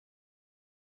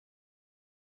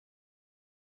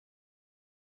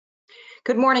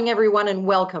Good morning, everyone, and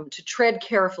welcome to Tread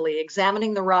Carefully,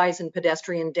 examining the rise in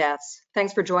pedestrian deaths.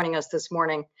 Thanks for joining us this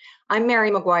morning. I'm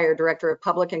Mary Maguire, Director of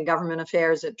Public and Government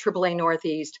Affairs at AAA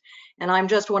Northeast, and I'm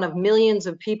just one of millions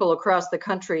of people across the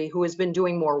country who has been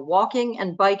doing more walking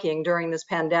and biking during this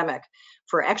pandemic,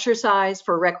 for exercise,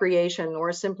 for recreation,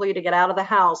 or simply to get out of the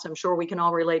house. I'm sure we can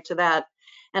all relate to that.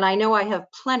 And I know I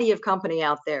have plenty of company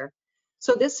out there.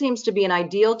 So this seems to be an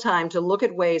ideal time to look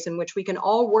at ways in which we can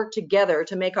all work together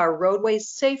to make our roadways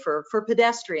safer for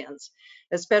pedestrians,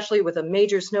 especially with a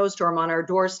major snowstorm on our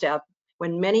doorstep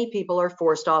when many people are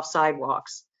forced off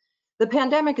sidewalks. The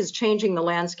pandemic is changing the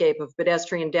landscape of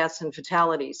pedestrian deaths and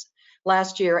fatalities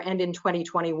last year and in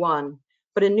 2021,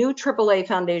 but a new AAA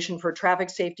Foundation for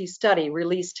Traffic Safety study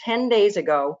released 10 days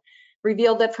ago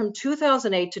revealed that from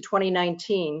 2008 to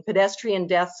 2019, pedestrian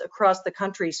deaths across the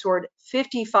country soared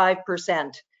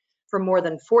 55%, from more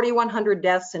than 4,100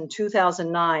 deaths in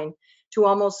 2009 to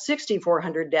almost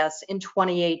 6,400 deaths in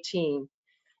 2018.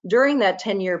 During that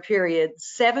 10-year period,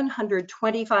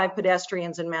 725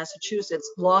 pedestrians in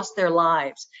Massachusetts lost their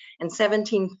lives and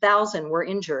 17,000 were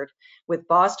injured, with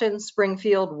Boston,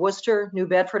 Springfield, Worcester, New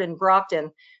Bedford, and Brockton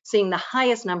seeing the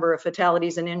highest number of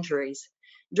fatalities and injuries.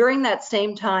 During that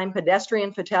same time,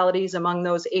 pedestrian fatalities among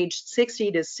those aged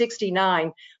 60 to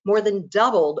 69 more than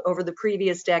doubled over the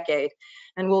previous decade,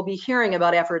 and we'll be hearing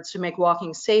about efforts to make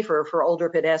walking safer for older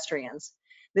pedestrians.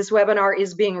 This webinar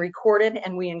is being recorded,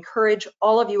 and we encourage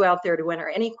all of you out there to enter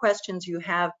any questions you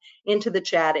have into the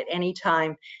chat at any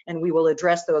time, and we will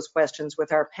address those questions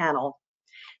with our panel.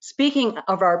 Speaking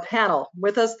of our panel,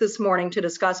 with us this morning to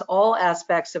discuss all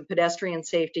aspects of pedestrian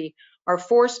safety are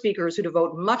four speakers who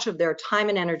devote much of their time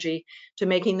and energy to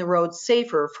making the roads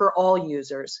safer for all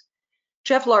users.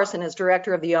 Jeff Larason is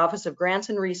Director of the Office of Grants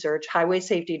and Research, Highway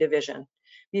Safety Division.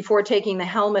 Before taking the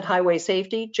helm at Highway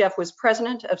Safety, Jeff was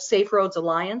president of Safe Roads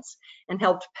Alliance and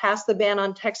helped pass the ban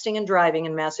on texting and driving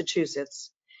in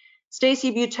Massachusetts.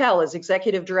 Stacey Beuttell is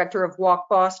Executive Director of Walk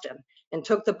Boston and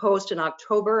took the post in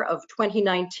October of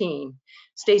 2019.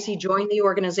 Stacey joined the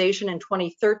organization in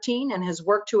 2013 and has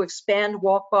worked to expand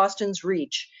Walk Boston's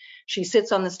reach. She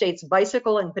sits on the state's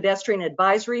Bicycle and Pedestrian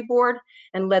Advisory Board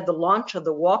and led the launch of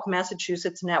the Walk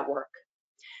Massachusetts Network.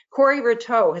 Corey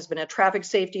Rateau has been a traffic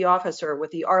safety officer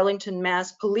with the Arlington,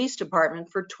 Mass. Police Department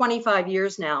for 25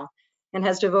 years now and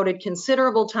has devoted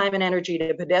considerable time and energy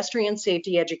to pedestrian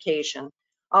safety education.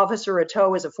 Officer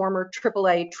Rateau is a former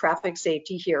AAA traffic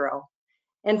safety hero.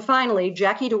 And finally,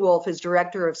 Jackie DeWolfe is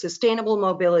Director of Sustainable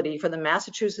Mobility for the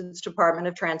Massachusetts Department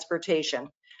of Transportation.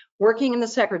 Working in the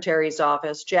Secretary's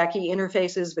office, Jackie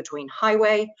interfaces between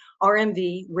highway,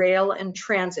 RMV, rail, and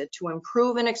transit to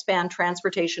improve and expand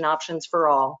transportation options for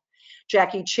all.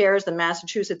 Jackie chairs the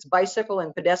Massachusetts Bicycle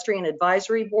and Pedestrian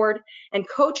Advisory Board and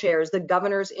co-chairs the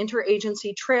Governor's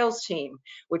Interagency Trails Team,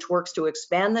 which works to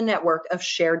expand the network of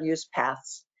shared use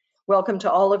paths. Welcome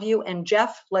to all of you, and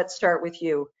Jeff, let's start with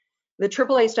you. The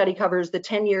AAA study covers the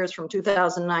 10 years from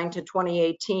 2009 to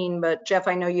 2018, but Jeff,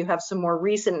 I know you have some more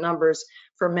recent numbers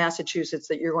for Massachusetts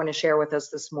that you're going to share with us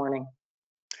this morning.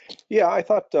 Yeah, I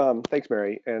thought, thanks,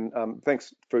 Mary, and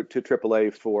thanks to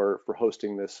AAA for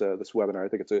hosting this webinar. I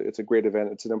think it's a great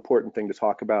event. It's an important thing to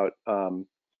talk about.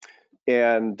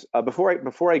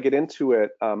 Before I get into it,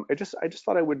 I just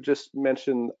thought I would just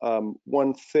mention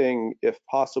one thing, if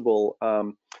possible.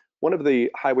 One of the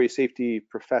highway safety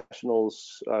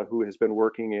professionals who has been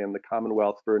working in the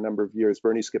Commonwealth for a number of years,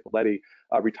 Bernie Scipoletti,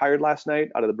 retired last night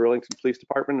out of the Burlington Police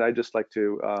Department. And I'd just like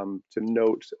to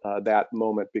note that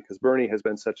moment, because Bernie has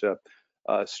been such a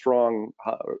strong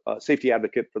safety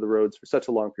advocate for the roads for such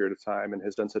a long period of time and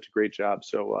has done such a great job.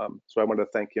 So I want to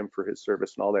thank him for his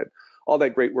service and all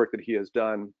that great work that he has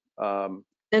done.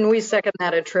 And we second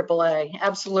that at AAA.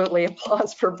 Absolutely.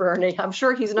 Applause for Bernie. I'm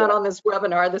sure he's not on this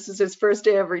webinar. This is his first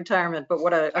day of retirement, but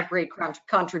what a great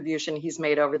contribution he's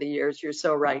made over the years. You're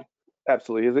so right.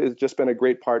 Absolutely. He's just been a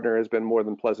great partner, has been more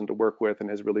than pleasant to work with, and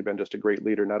has really been just a great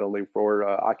leader, not only for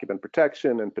occupant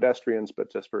protection and pedestrians, but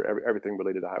just for everything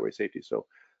related to highway safety. So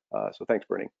thanks,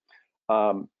 Bernie.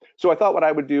 So I thought what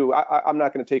I would do, I'm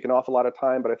not going to take an awful lot of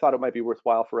time, but I thought it might be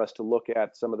worthwhile for us to look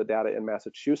at some of the data in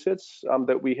Massachusetts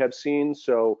that we have seen.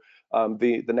 So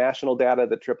the national data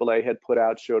that AAA had put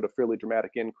out showed a fairly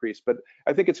dramatic increase, but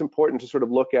I think it's important to sort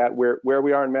of look at where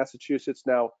we are in Massachusetts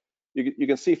now. You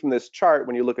can see from this chart,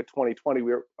 when you look at 2020,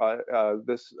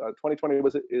 2020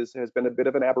 has been a bit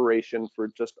of an aberration for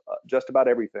just about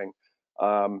everything.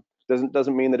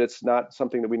 Doesn't mean that it's not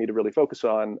something that we need to really focus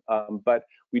on, but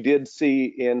we did see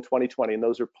in 2020, and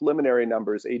those are preliminary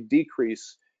numbers, a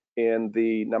decrease in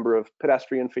the number of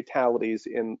pedestrian fatalities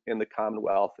in the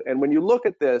Commonwealth. And when you look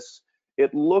at this,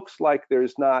 it looks like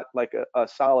there's not like a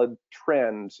solid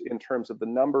trend in terms of the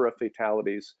number of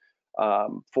fatalities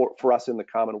for us in the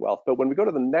Commonwealth. But when we go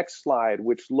to the next slide,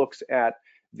 which looks at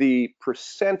the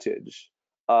percentage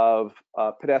of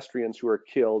pedestrians who are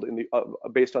killed in the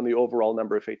based on the overall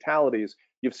number of fatalities,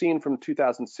 you've seen from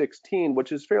 2016,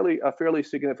 which is a fairly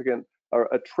significant, or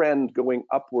a trend going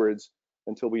upwards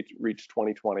until we reach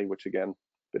 2020, which again,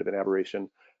 bit of an aberration.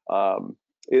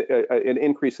 An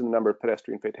increase in the number of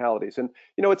pedestrian fatalities. And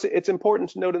you know, it's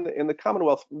important to note in the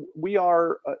Commonwealth, we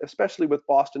are, especially with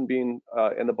Boston being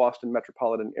and the Boston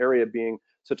metropolitan area being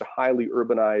such a highly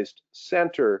urbanized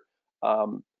center,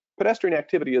 pedestrian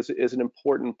activity is an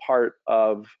important part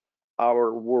of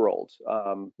our world.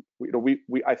 You know,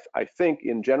 I think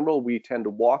in general we tend to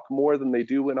walk more than they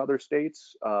do in other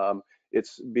states.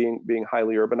 It's being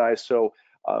highly urbanized, so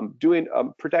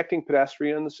protecting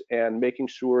pedestrians and making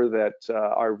sure that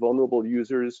our vulnerable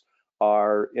users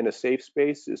are in a safe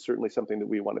space is certainly something that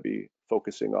we want to be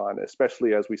focusing on,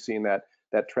 especially as we've seen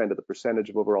that trend of the percentage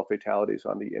of overall fatalities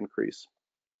on the increase.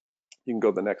 You can go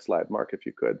to the next slide, Mark, if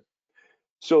you could.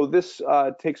 So this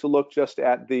takes a look just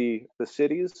at the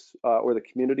cities or the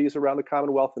communities around the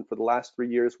Commonwealth, and for the last 3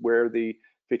 years where the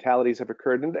fatalities have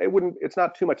occurred. And it's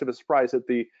not too much of a surprise that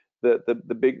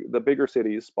the bigger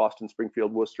cities, Boston,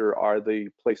 Springfield, Worcester, are the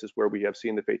places where we have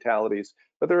seen the fatalities.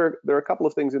 But there are a couple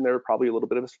of things in there probably a little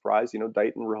bit of a surprise. You know,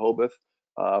 Dighton, Rehoboth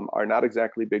are not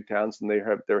exactly big towns, and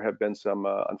there have been some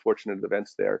unfortunate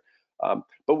events there.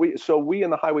 But we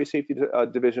in the Highway Safety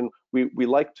Division, we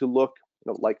like to look,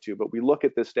 but we look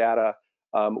at this data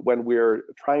when we're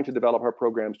trying to develop our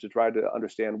programs to try to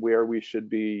understand where we should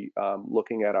be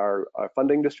looking at our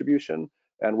funding distribution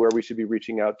and where we should be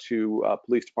reaching out to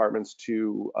police departments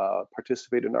to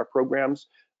participate in our programs.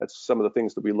 That's some of the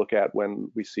things that we look at when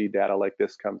we see data like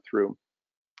this come through.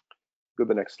 Go to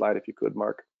the next slide if you could,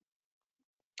 Mark.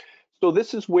 So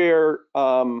this is where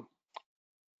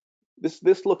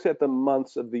this looks at the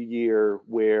months of the year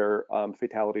where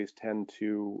fatalities tend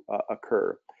to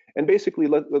occur. And basically,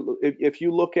 if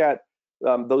you look at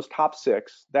those top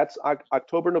 6, that's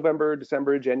October, November,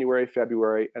 December, January,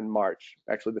 February, and March,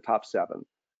 actually the top 7.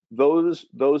 Those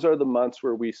are the months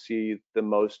where we see the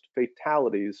most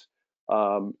fatalities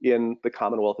in the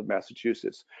Commonwealth of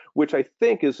Massachusetts, which I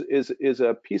think is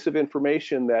a piece of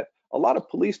information that a lot of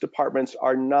police departments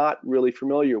are not really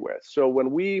familiar with. So when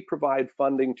we provide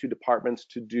funding to departments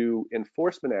to do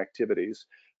enforcement activities,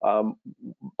 a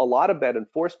lot of that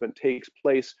enforcement takes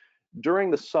place during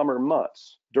the summer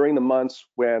months, during the months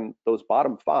when those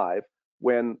bottom 5,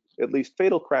 when at least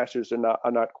fatal crashes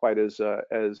are not quite as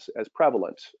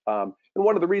prevalent. And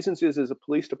one of the reasons is the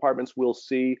police departments will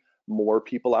see more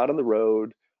people out on the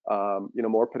road, you know,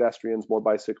 more pedestrians, more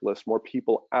bicyclists, more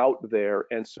people out there.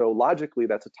 And so logically,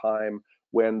 that's a time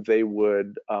when they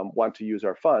would want to use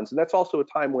our funds. And that's also a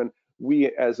time when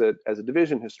we as a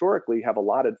division historically have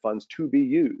allotted funds to be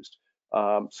used.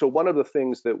 So one of the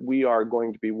things that we are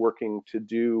going to be working to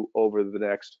do over the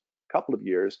next couple of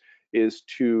years is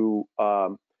to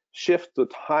shift the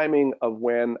timing of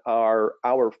when our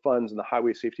funds in the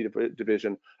Highway Safety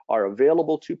Division are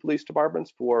available to police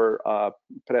departments for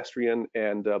pedestrian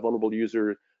and vulnerable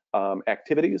user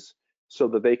activities, so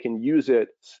that they can use it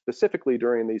specifically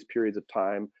during these periods of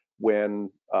time when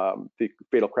the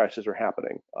fatal crashes are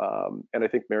happening. And I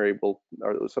think Mary will,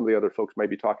 or some of the other folks might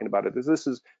be talking about it. This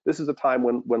is a time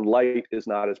when light is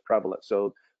not as prevalent.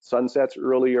 So sunsets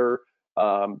earlier,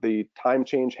 the time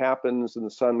change happens and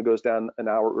the sun goes down an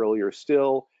hour earlier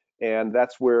still, and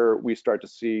that's where we start to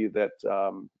see that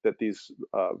that these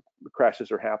crashes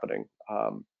are happening.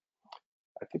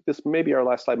 I think this may be our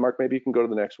last slide. Mark, maybe you can go to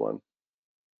the next one.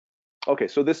 Okay,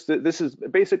 so this is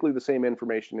basically the same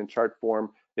information in chart form.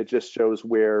 It just shows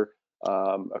where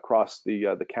across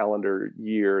the calendar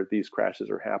year these crashes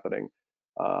are happening.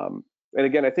 And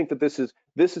again, I think that this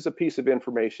is a piece of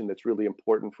information that's really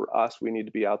important for us. We need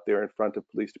to be out there in front of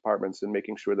police departments and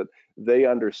making sure that they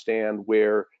understand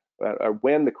where or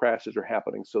when the crashes are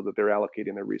happening, so that they're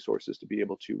allocating their resources to be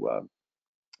able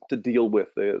to deal with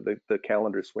the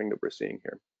calendar swing that we're seeing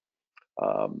here.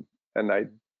 And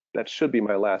that should be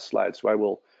my last slide. So I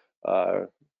will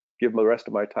give the rest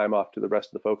of my time off to the rest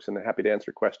of the folks, and I'm happy to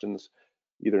answer questions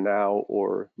either now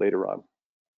or later on.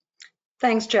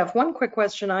 Thanks, Jeff. One quick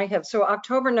question I have. So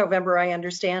October, November, I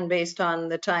understand based on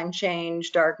the time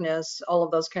change, darkness, all of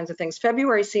those kinds of things.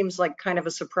 February seems like kind of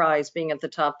a surprise being at the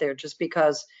top there, just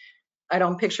because I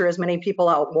don't picture as many people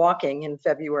out walking in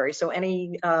February. So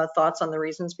any thoughts on the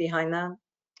reasons behind that?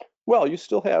 Well, you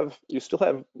still have,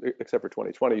 except for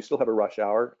 2020, you still have a rush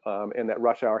hour, and that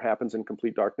rush hour happens in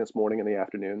complete darkness, morning and the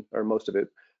afternoon, or most of it.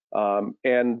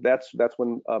 And that's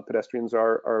when pedestrians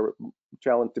are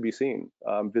challenged to be seen.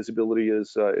 Visibility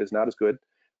is not as good,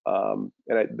 and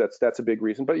that's a big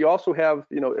reason. But you also have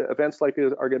events like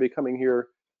are going to be coming here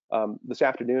this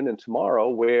afternoon and tomorrow,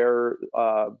 where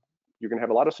you're going to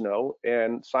have a lot of snow,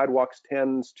 and sidewalks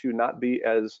tends to not be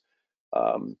as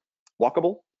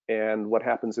walkable. And what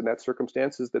happens in that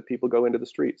circumstance is that people go into the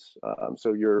streets.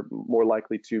 So you're more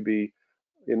likely to be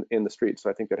in the streets. So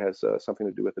I think that has something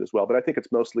to do with it as well. But I think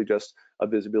it's mostly just a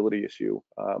visibility issue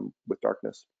with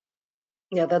darkness.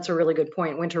 Yeah, that's a really good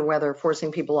point. Winter weather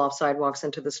forcing people off sidewalks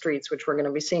into the streets, which we're going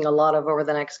to be seeing a lot of over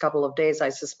the next couple of days, I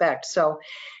suspect. So,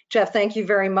 Jeff, thank you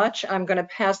very much. I'm going to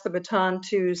pass the baton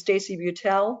to Stacey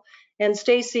Beuttell. And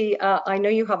Stacey, I know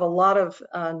you have a lot of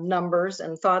numbers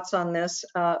and thoughts on this.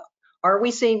 Are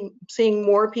we seeing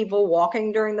more people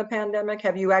walking during the pandemic?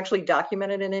 Have you actually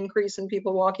documented an increase in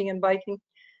people walking and biking?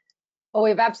 Well,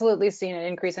 we've absolutely seen an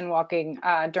increase in walking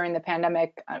during the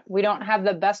pandemic. We don't have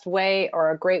the best way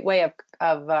or a great way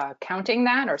of counting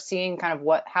that or seeing kind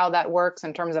of how that works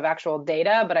in terms of actual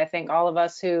data. But I think all of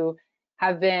us who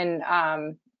have been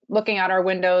looking out our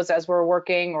windows as we're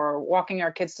working or walking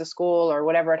our kids to school or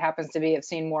whatever it happens to be have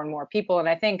seen more and more people. And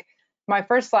I think my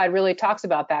first slide really talks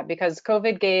about that, because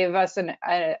COVID gave us an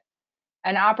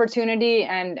opportunity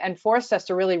and forced us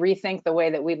to really rethink the way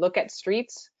that we look at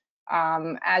streets.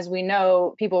 As we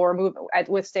know, people were moving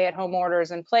with stay-at-home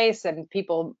orders in place and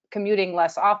people commuting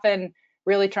less often,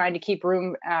 really trying to keep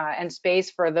room and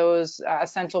space for those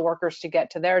essential workers to get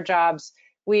to their jobs.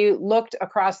 We looked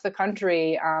across the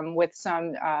country with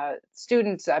some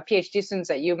students, PhD students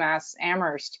at UMass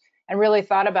Amherst, and really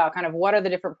thought about kind of what are the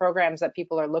different programs that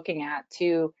people are looking at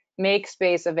to make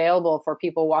space available for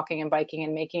people walking and biking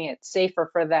and making it safer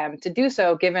for them to do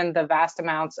so, given the vast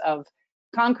amounts of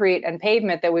concrete and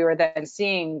pavement that we were then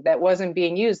seeing that wasn't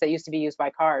being used, that used to be used by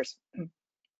cars.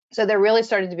 So there really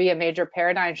started to be a major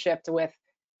paradigm shift with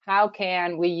how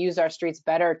can we use our streets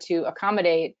better to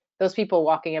accommodate those people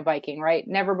walking and biking, right?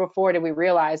 Never before did we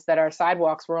realize that our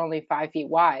sidewalks were only 5 feet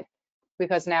wide,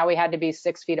 because now we had to be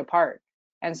 6 feet apart.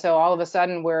 And so all of a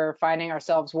sudden we're finding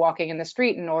ourselves walking in the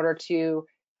street in order to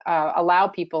allow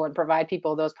people and provide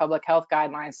people those public health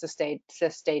guidelines to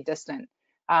stay distant.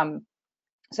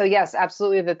 So yes,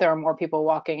 absolutely that there are more people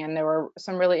walking, and there were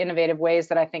some really innovative ways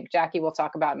that I think Jackie will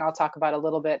talk about, and I'll talk about a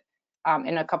little bit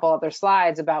in a couple other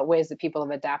slides about ways that people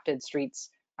have adapted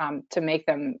streets to make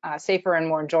them safer and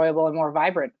more enjoyable and more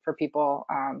vibrant for people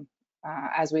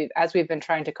as we've been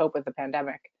trying to cope with the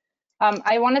pandemic.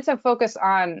 I wanted to focus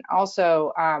on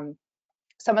also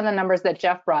some of the numbers that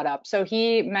Jeff brought up. So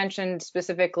he mentioned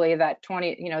specifically that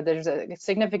there's a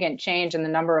significant change in the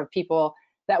number of people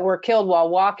that were killed while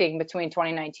walking between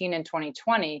 2019 and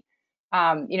 2020.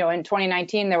 In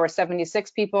 2019, there were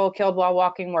 76 people killed while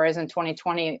walking, whereas in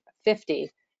 2020,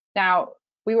 50. Now,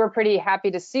 we were pretty happy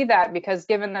to see that, because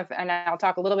given and I'll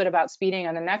talk a little bit about speeding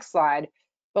on the next slide,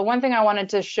 but one thing I wanted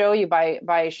to show you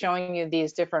by showing you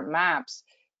these different maps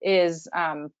is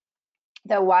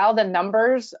that while the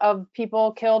numbers of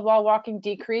people killed while walking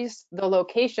decreased, the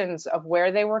locations of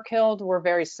where they were killed were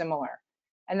very similar.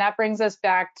 And that brings us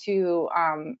back to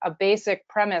a basic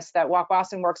premise that Walk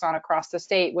Boston works on across the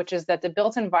state, which is that the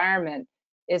built environment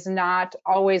is not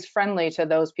always friendly to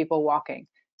those people walking.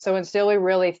 So until we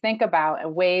really think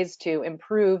about ways to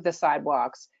improve the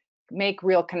sidewalks, make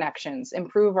real connections,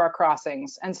 improve our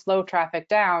crossings, and slow traffic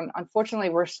down, unfortunately,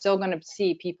 we're still going to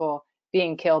see people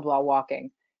being killed while walking.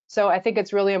 So I think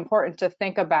it's really important to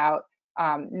think about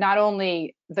not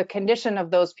only the condition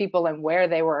of those people and where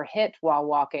they were hit while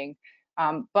walking,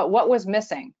 but what was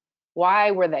missing? Why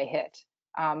were they hit?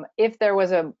 If there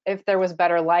was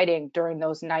better lighting during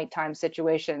those nighttime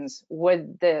situations,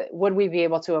 would we be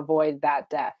able to avoid that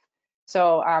death?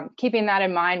 So keeping that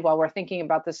in mind while we're thinking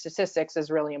about the statistics is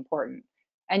really important.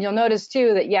 And you'll notice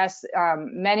too that yes,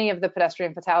 many of the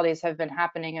pedestrian fatalities have been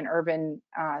happening in urban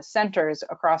centers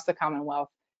across the Commonwealth,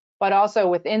 but also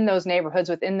within those neighborhoods,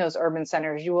 within those urban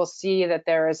centers, you will see that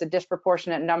there is a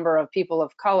disproportionate number of people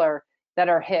of color that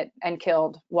are hit and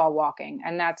killed while walking.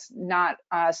 And that's not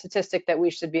a statistic that we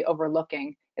should be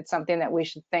overlooking. It's something that we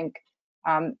should think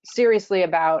seriously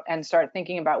about and start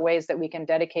thinking about ways that we can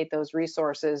dedicate those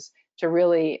resources to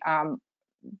really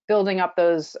building up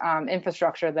those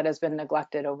infrastructure that has been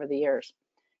neglected over the years.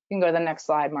 You can go to the next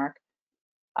slide, Mark.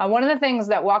 One of the things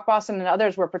that Walk Boston and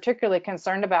others were particularly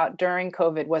concerned about during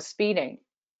COVID was speeding.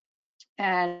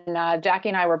 And Jackie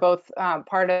and I were both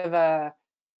part of a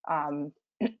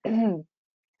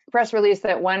press release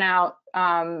that went out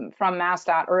from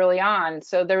MassDOT early on.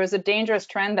 So there was a dangerous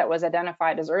trend that was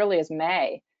identified as early as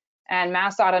May And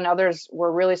MassDOT and others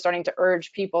were really starting to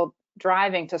urge people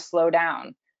driving to slow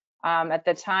down. At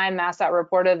the time, MassDOT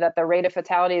reported that the rate of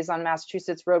fatalities on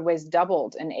Massachusetts roadways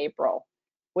doubled in April,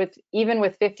 even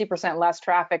with 50% less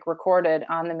traffic recorded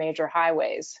on the major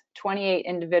highways. 28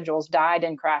 individuals died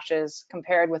in crashes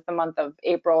compared with the month of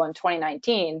April in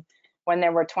 2019, when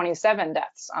there were 27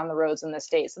 deaths on the roads in the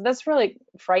state. So that's really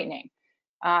frightening.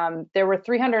 There were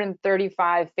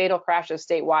 335 fatal crashes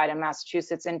statewide in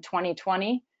Massachusetts in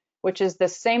 2020, which is the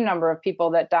same number of people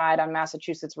that died on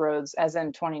Massachusetts roads as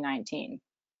in 2019.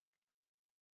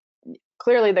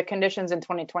 Clearly, the conditions in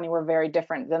 2020 were very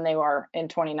different than they were in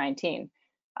 2019.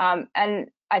 And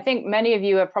I think many of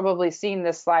you have probably seen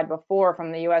this slide before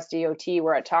from the US DOT,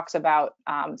 where it talks about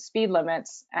speed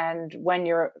limits and when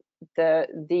you're the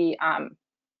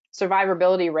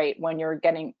survivability rate when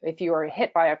if you are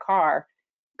hit by a car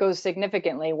goes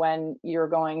significantly when you're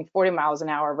going 40 miles an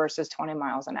hour versus 20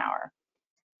 miles an hour.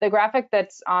 The graphic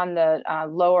that's on the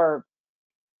lower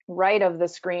right of the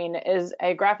screen is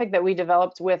a graphic that we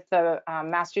developed with the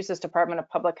Massachusetts Department of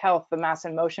Public Health, the Mass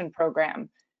in Motion program.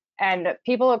 And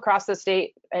people across the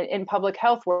state in public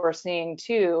health were seeing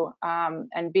too,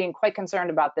 and being quite concerned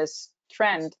about this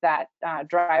trend that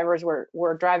drivers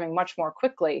were driving much more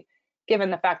quickly, given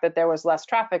the fact that there was less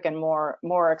traffic and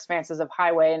more expanses of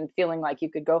highway and feeling like you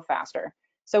could go faster.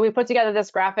 So we put together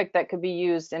this graphic that could be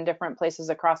used in different places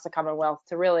across the Commonwealth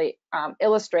to really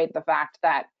illustrate the fact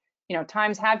that, you know,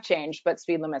 times have changed, but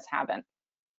speed limits haven't.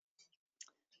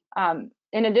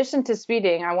 In addition to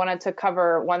speeding, I wanted to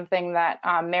cover one thing that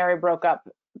Mary brought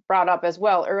up as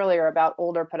well earlier about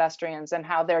older pedestrians and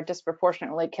how they're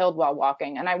disproportionately killed while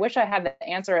walking. And I wish I had the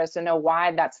answer as to know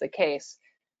why that's the case.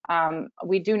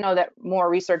 We do know that more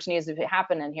research needs to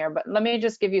happen in here, but let me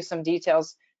just give you some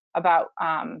details about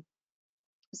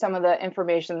some of the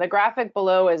information. The graphic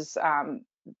below is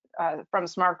from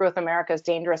Smart Growth America's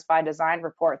Dangerous by Design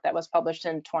report that was published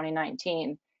in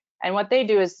 2019. And what they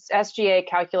do is SGA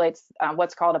calculates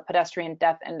what's called a pedestrian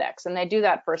death index. And they do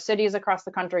that for cities across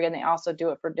the country, and they also do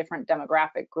it for different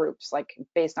demographic groups, like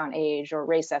based on age or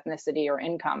race, ethnicity, or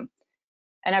income.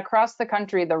 And across the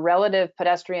country, the relative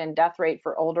pedestrian death rate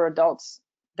for older adults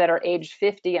that are age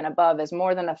 50 and above is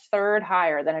more than a third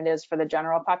higher than it is for the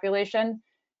general population.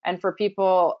 And for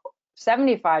people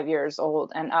 75 years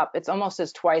old and up, it's almost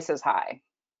twice as high.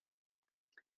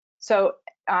 So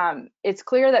it's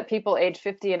clear that people age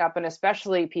 50 and up, and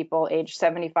especially people age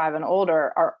 75 and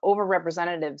older, are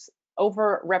overrepresented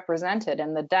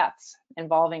in the deaths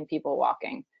involving people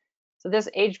walking. So this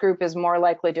age group is more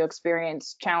likely to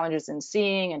experience challenges in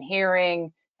seeing and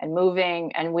hearing and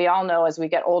moving. And we all know as we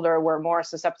get older, we're more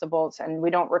susceptible to, and we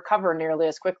don't recover nearly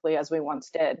as quickly as we once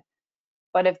did.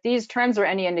 But if these trends are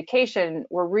any indication,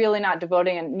 we're really not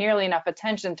devoting nearly enough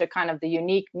attention to kind of the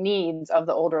unique needs of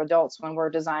the older adults when we're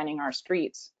designing our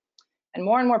streets. And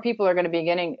more people are going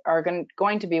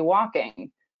to be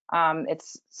walking.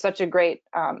 It's such a great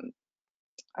form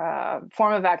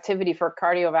of activity for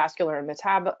cardiovascular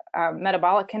and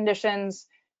metabolic conditions.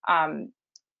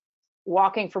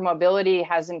 Walking for mobility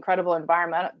has incredible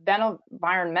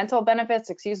environmental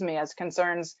benefits, as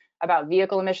concerns about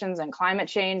vehicle emissions and climate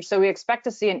change. So we expect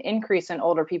to see an increase in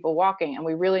older people walking, and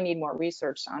we really need more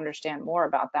research to understand more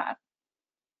about that.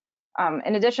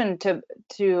 In addition,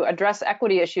 to address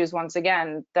equity issues, once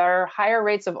again, there are higher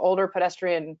rates of older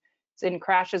pedestrians in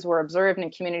crashes were observed in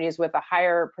communities with a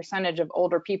higher percentage of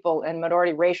older people in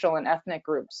minority racial and ethnic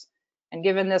groups. And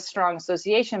given this strong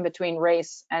association between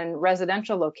race and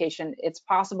residential location, it's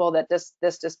possible that this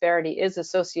disparity is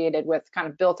associated with kind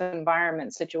of built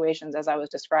environment situations, as I was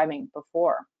describing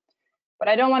before. But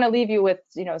I don't want to leave you with,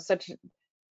 you know, such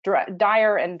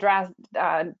dire and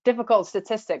difficult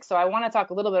statistics. So I want to talk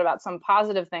a little bit about some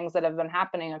positive things that have been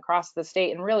happening across the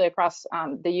state and really across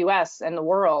the US and the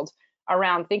world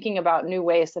around thinking about new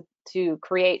ways to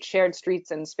create shared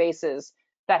streets and spaces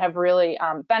that have really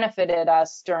benefited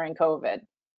us during COVID.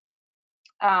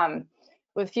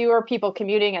 With fewer people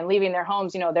commuting and leaving their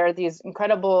homes, you know, there are these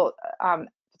incredible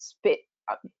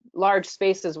large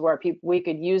spaces where we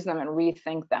could use them and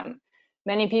rethink them.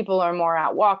 Many people are more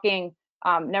out walking.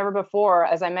 Never before,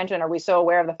 as I mentioned, are we so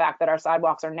aware of the fact that our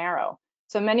sidewalks are narrow.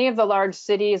 So many of the large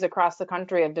cities across the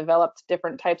country have developed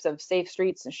different types of safe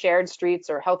streets and shared streets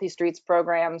or healthy streets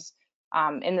programs.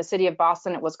 In the city of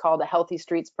Boston, it was called a Healthy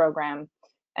Streets program.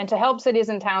 And to help cities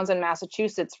and towns in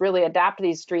Massachusetts really adapt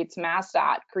these streets,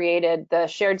 MassDOT created the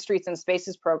Shared Streets and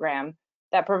Spaces program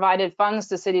that provided funds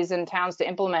to cities and towns to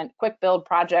implement quick build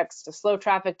projects to slow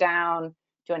traffic down,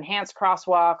 to enhance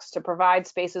crosswalks, to provide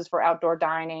spaces for outdoor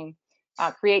dining,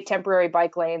 create temporary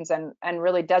bike lanes, and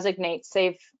really designate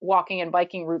safe walking and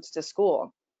biking routes to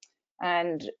school.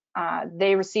 and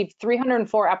they received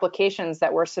 304 applications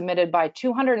that were submitted by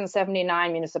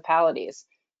 279 municipalities.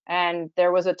 And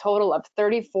there was a total of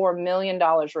 $34 million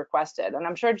requested. And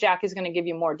I'm sure Jackie's going to give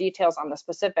you more details on the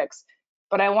specifics,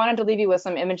 but I wanted to leave you with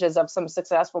some images of some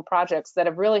successful projects that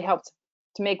have really helped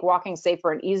to make walking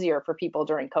safer and easier for people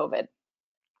during COVID.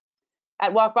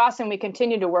 At Walk Boston, we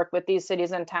continue to work with these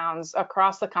cities and towns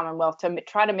across the Commonwealth to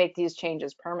try to make these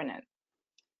changes permanent.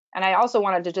 And I also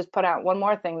wanted to just put out one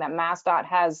more thing, that MassDOT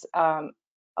has a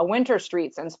winter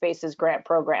streets and spaces grant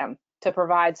program to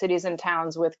provide cities and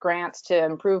towns with grants to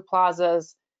improve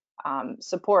plazas,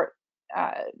 support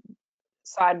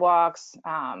sidewalks,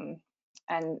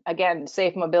 and again,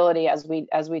 safe mobility as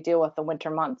we deal with the winter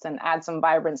months, and add some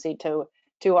vibrancy to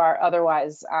our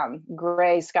otherwise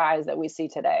gray skies that we see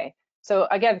today. So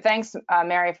again, thanks,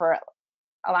 Mary, for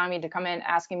allowing me to come in,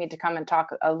 asking me to come and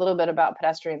talk a little bit about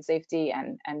pedestrian safety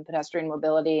and pedestrian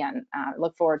mobility, and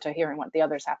look forward to hearing what the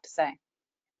others have to say.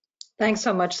 Thanks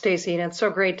so much, Stacey. And it's so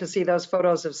great to see those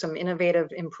photos of some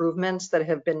innovative improvements that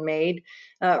have been made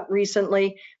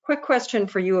recently. Quick question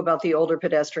for you about the older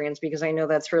pedestrians, because I know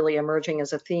that's really emerging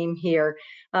as a theme here.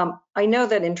 I know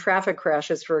that in traffic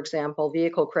crashes, for example,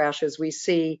 vehicle crashes, we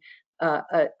see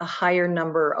a higher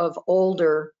number of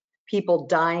older people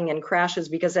dying in crashes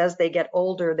because as they get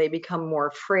older, they become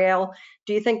more frail.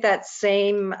 Do you think that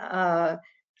same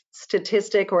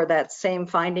statistic or that same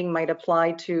finding might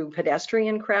apply to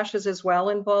pedestrian crashes as well,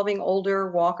 involving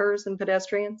older walkers and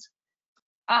pedestrians?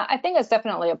 I think it's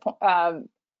definitely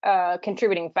a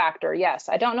contributing factor, yes.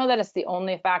 I don't know that it's the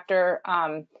only factor.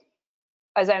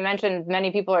 As I mentioned,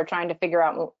 many people are trying to figure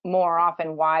out more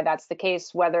often why that's the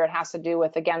case, whether it has to do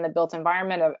with, again, the built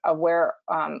environment of where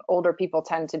older people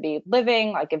tend to be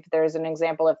living. Like if there's an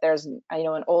example, if there's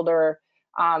an older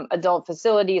adult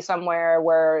facility somewhere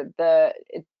where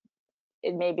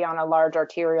it may be on a large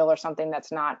arterial or something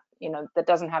that's not, that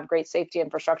doesn't have great safety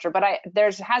infrastructure. But there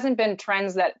hasn't been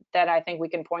trends that I think we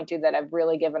can point to that have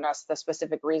really given us the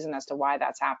specific reason as to why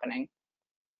that's happening.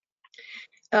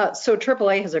 So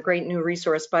AAA has a great new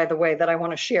resource, by the way, that I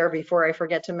want to share before I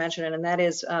forget to mention it, and that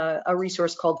is a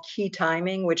resource called Key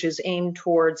Timing, which is aimed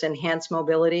towards enhanced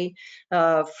mobility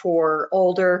for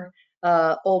older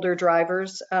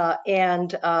drivers,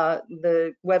 and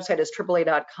the website is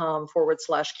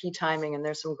AAA.com/key timing, and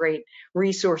there's some great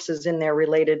resources in there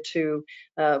related to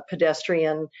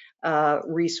pedestrian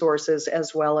resources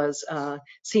as well as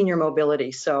senior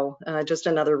mobility. So just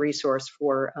another resource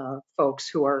for folks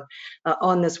who are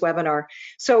on this webinar.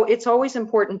 So it's always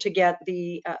important to get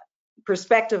the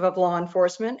perspective of law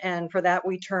enforcement, and for that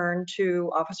we turn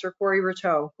to Officer Corey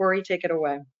Rateau. Corey, take it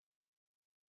away.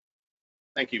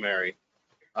 Thank you, Mary.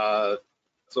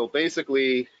 So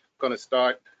basically, I'm going to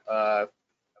start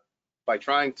by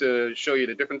trying to show you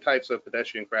the different types of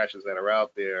pedestrian crashes that are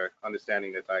out there,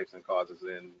 understanding the types and causes,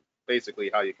 and basically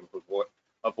how you can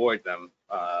avoid them,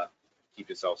 keep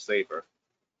yourself safer.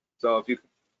 So if you,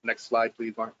 next slide,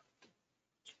 please, Mark.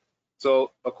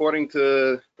 So according to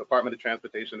the Department of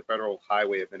Transportation, the Federal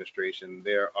Highway Administration,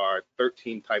 there are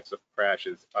 13 types of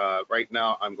crashes. Right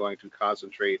now, I'm going to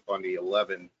concentrate on the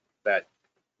 11 that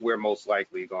we're most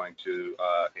likely going to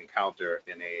encounter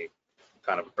in a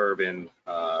kind of urban,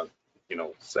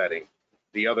 setting.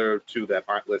 The other two that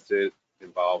aren't listed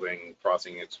involving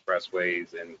crossing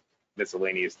expressways and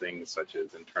miscellaneous things such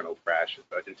as intentional crashes,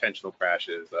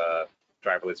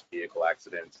 driverless vehicle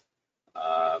accidents,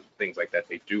 things like that.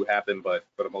 They do happen, but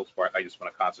for the most part, I just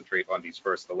want to concentrate on these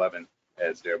first 11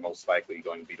 as they're most likely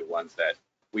going to be the ones that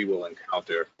we will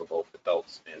encounter for both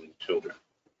adults and children.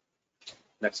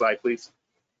 Next slide, please.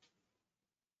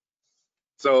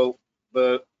 So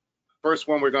the first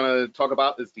one we're going to talk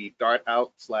about is the dart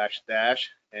out / dash.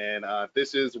 And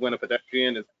this is when a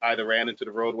pedestrian is either ran into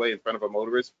the roadway in front of a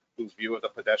motorist whose view of the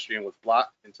pedestrian was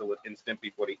blocked until an instant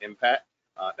before the impact.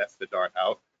 That's the dart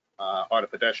out. Or the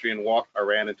pedestrian walked or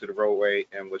ran into the roadway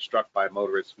and was struck by a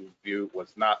motorist whose view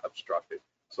was not obstructed.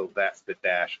 So that's the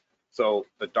dash. So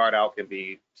the dart out can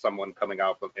be someone coming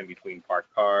out from in between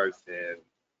parked cars and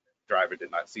driver did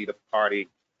not see the party,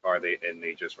 or they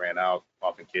just ran out.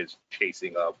 Often kids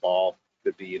chasing a ball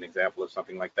could be an example of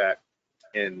something like that.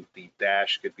 And the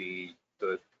dash could be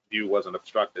the view wasn't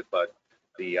obstructed, but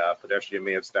the pedestrian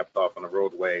may have stepped off on a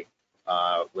roadway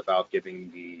without giving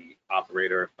the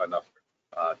operator enough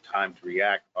time to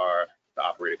react, or the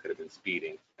operator could have been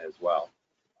speeding as well.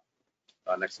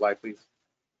 Next slide, please.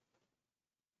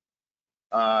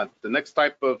 The next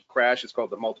type of crash is called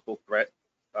the multiple threat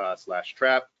 /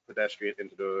 trap. Pedestrian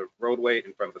into the roadway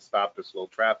in front of a stop to slow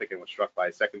traffic and was struck by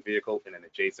a second vehicle in an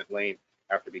adjacent lane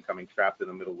after becoming trapped in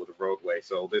the middle of the roadway.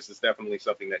 So this is definitely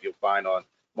something that you'll find on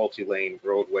multi-lane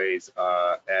roadways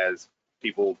as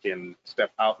people can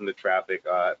step out into traffic.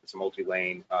 It's a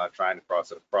multi-lane trying to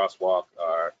cross a crosswalk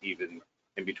or even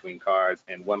in between cars,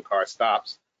 and one car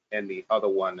stops and the other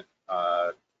one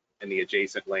in the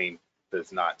adjacent lane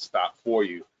does not stop for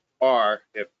you. Or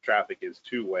if traffic is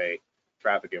two-way,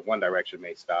 traffic in one direction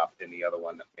may stop and the other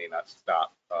one may not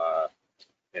stop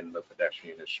and the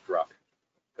pedestrian is struck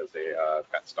because they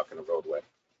got stuck in the roadway.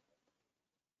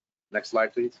 Next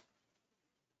slide, please.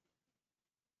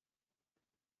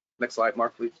 Next slide,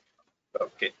 Mark, please.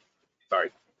 Okay, sorry.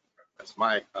 That's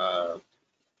my,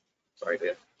 sorry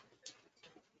there.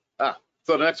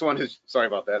 So the next one is, sorry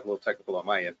about that, a little technical on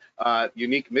my end.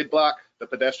 Unique mid-block. The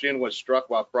pedestrian was struck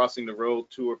while crossing the road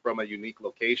to or from a unique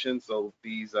location. So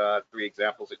these three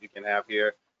examples that you can have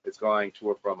here is going to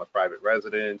or from a private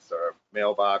residence or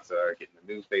mailbox or getting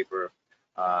a newspaper.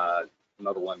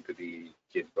 Another one could be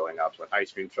kids going out to an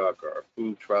ice cream truck or a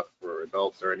food truck for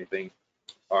adults or anything,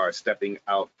 or stepping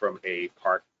out from a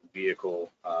parked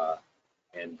vehicle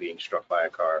and being struck by a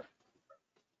car.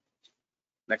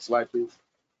 Next slide, please.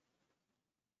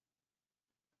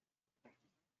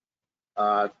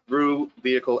 Through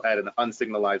vehicle at an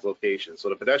unsignalized location. So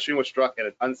the pedestrian was struck at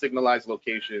an unsignalized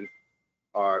location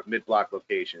or mid-block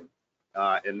location.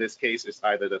 In this case, it's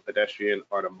either the pedestrian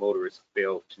or the motorist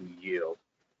failed to yield.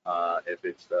 If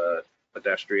it's the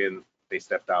pedestrian, they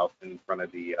stepped out in front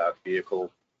of the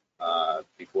vehicle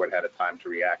before it had a time to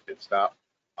react and stop.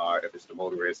 If it's the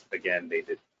motorist, again,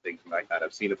 they might not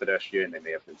have seen a pedestrian, they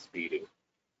may have been speeding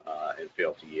and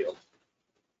failed to yield.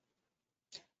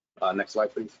 Next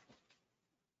slide, please.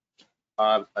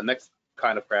 A next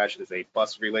kind of crash is a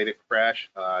bus-related crash.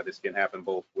 This can happen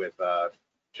both with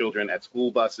children at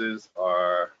school buses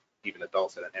or even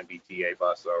adults at an MBTA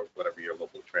bus or whatever your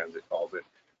local transit calls it.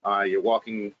 You're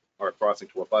walking or crossing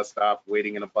to a bus stop,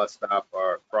 waiting in a bus stop,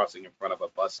 or crossing in front of a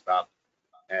bus stop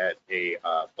at a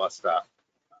bus stop.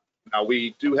 Now,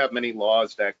 we do have many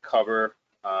laws that cover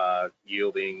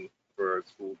yielding for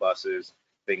school buses,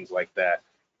 things like that,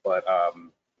 but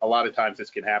a lot of times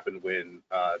this can happen when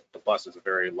the bus is a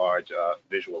very large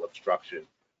visual obstruction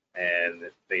and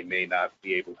they may not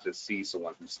be able to see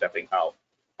someone who's stepping out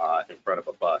in front of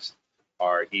a bus,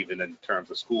 or even in terms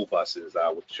of school buses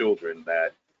with children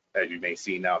that, as you may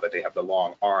see now, that they have the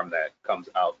long arm that comes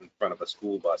out in front of a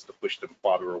school bus to push them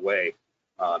farther away,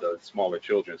 the smaller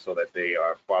children, so that they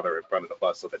are farther in front of the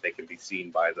bus so that they can be seen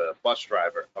by the bus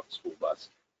driver of the school bus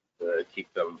to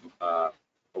keep them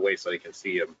away so they can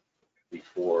see them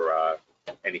before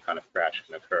any kind of crash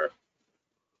can occur.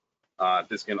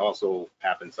 This can also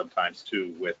happen sometimes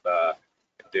too with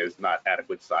if there's not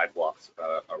adequate sidewalks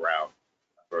around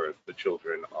for the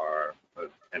children or the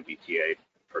MBTA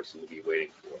person to be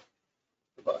waiting for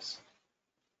the bus.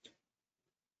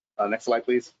 Next slide,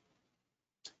 please.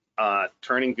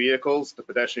 Turning vehicles. The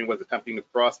pedestrian was attempting to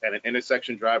cross at an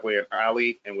intersection, driveway, or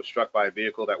alley and was struck by a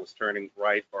vehicle that was turning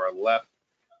right or left.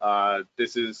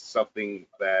 This is something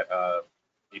that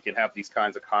you can have these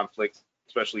kinds of conflicts,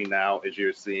 especially now as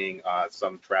you're seeing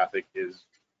some traffic is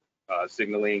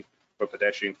signaling for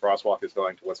pedestrian crosswalk is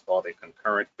going to what's called a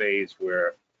concurrent phase,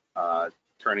 where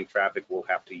turning traffic will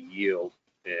have to yield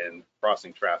and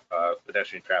crossing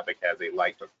pedestrian traffic has a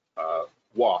light to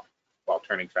walk, while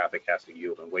turning traffic has to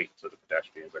yield and wait so the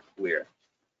pedestrians are clear.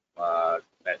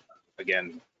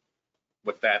 Again,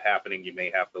 with that happening, you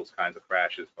may have those kinds of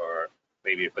crashes, or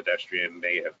maybe a pedestrian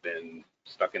may have been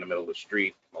stuck in the middle of the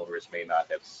street. Motorists may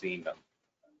not have seen them.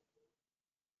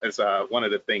 It's one of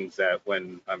the things that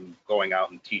when I'm going out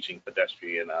and teaching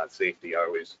pedestrian safety, I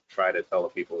always try to tell the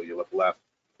people, you look left,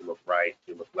 you look right,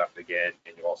 you look left again,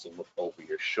 and you also look over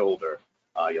your shoulder,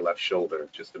 your left shoulder,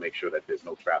 just to make sure that there's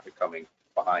no traffic coming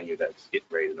behind you that's getting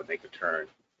ready to make a turn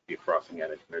if you're crossing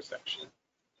at an intersection.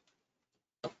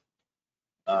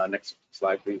 Next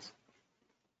slide, please.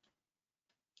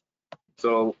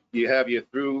 So you have your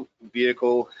through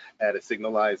vehicle at a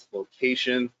signalized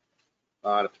location.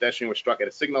 The pedestrian was struck at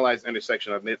a signalized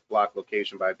intersection of mid-block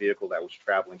location by a vehicle that was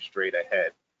traveling straight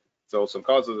ahead. So some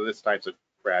causes of this type of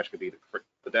crash could be the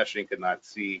pedestrian could not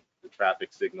see the traffic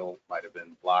signal, might have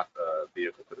been blocked, a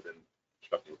vehicle could have been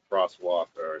struck in a crosswalk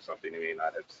or something they may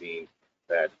not have seen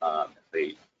that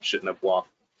they shouldn't have walked.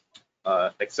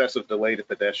 Excessive delay to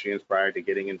pedestrians prior to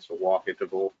getting into walk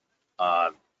interval.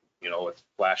 You know, it's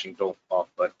flashing don't off,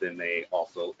 but then they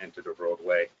also enter the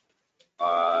roadway.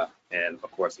 And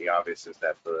of course, the obvious is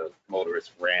that the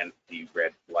motorist ran the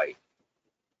red light.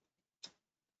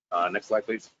 Next slide,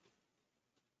 please.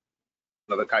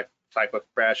 Another type of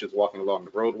crash is walking along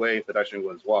the roadway. Pedestrian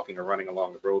was walking or running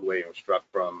along the roadway and was struck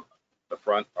from the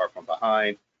front or from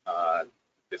behind.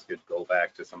 this could go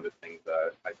back to some of the things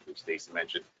I think Stacey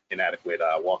mentioned: inadequate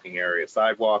walking area,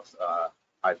 sidewalks,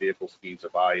 high vehicle speeds or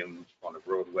volume on the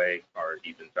roadway, or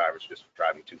even drivers just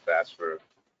driving too fast for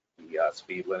the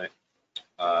speed limit.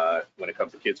 When it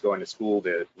comes to kids going to school,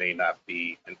 there may not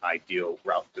be an ideal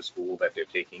route to school that they're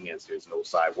taking, as there's no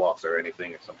sidewalks or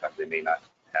anything, or sometimes they may not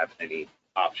have any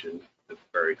option. That's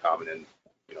very common in,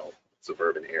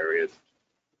 suburban areas.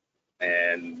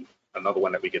 And another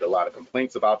one that we get a lot of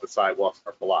complaints about: the sidewalks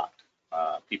are blocked.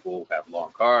 People have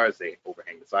long cars, they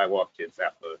overhang the sidewalk, kids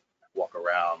have to walk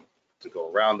around to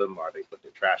go around them, or they put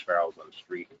their trash barrels on the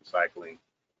street, recycling.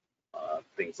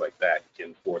 Things like that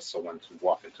can force someone to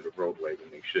walk into the roadway when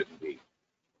they shouldn't be.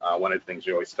 One of the things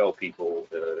you always tell people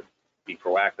to be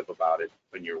proactive about it: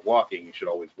 when you're walking, you should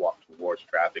always walk towards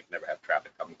traffic, never have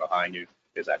traffic coming behind you.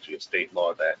 There's actually a state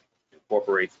law that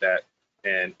incorporates that,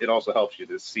 and it also helps you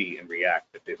to see and react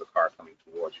if there's a car coming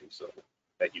towards you, so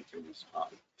that you can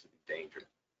respond to the danger.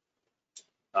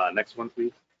 Next one,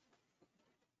 please.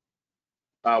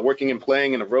 Working and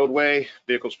playing in a roadway: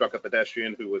 vehicle struck a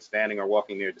pedestrian who was standing or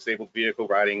walking near a disabled vehicle,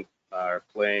 riding or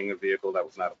playing a vehicle that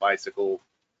was not a bicycle,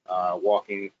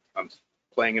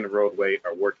 playing in a roadway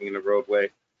or working in a roadway.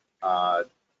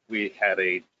 We had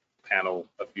a panel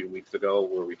a few weeks ago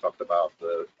where we talked about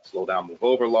the slow down, move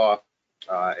over law.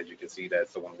 As you can see, that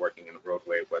someone working in a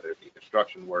roadway, whether it be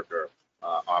construction worker,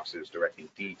 officers directing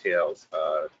details,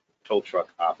 tow truck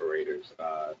operators,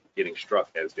 getting struck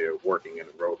as they're working in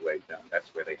the roadway, then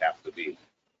that's where they have to be.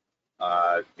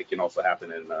 It can also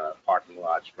happen in parking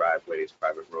lots, driveways,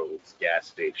 private roads, gas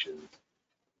stations,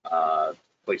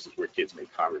 places where kids may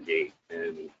congregate,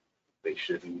 and they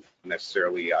shouldn't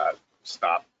necessarily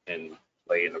stop and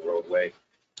play in the roadway,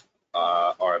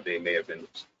 or they may have been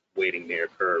waiting near a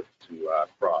curb to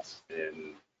cross,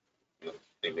 and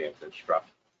they may have been struck.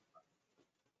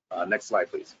 Next slide,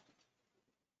 please.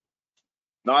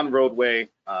 Non-roadway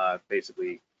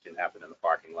basically can happen in the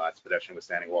parking lots. Pedestrian was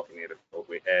standing, walking near the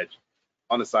roadway edge,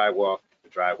 on the sidewalk, the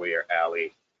driveway, or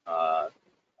alley. A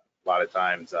lot of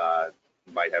times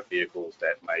you might have vehicles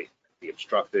that might be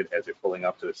obstructed as they're pulling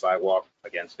up to the sidewalk.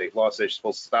 Again, state law says you're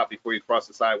supposed to stop before you cross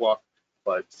the sidewalk,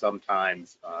 but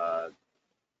sometimes,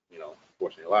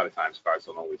 unfortunately, a lot of times cars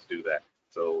don't always do that.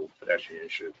 So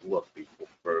pedestrians should look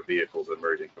for vehicles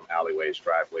emerging from alleyways,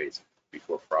 driveways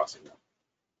before crossing them.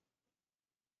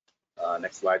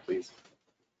 Next slide, please.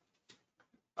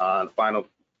 The final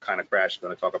kind of crash I'm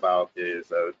going to talk about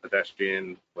is a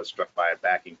pedestrian was struck by a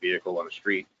backing vehicle on the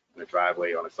street, in a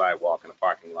driveway, on a sidewalk, in a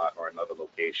parking lot, or another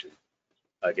location.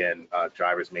 Again,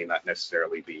 drivers may not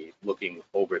necessarily be looking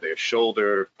over their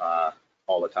shoulder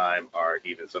all the time, or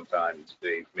even sometimes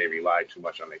they may rely too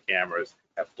much on their cameras,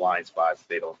 have blind spots.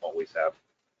 They don't always have,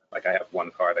 like I have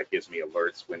one car that gives me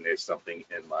alerts when there's something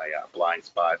in my blind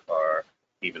spot or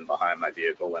even behind my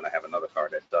vehicle, and I have another car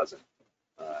that doesn't.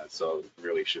 So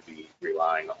really should be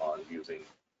relying on using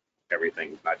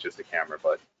everything, not just the camera,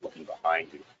 but looking behind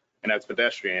you. And as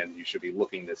pedestrian, you should be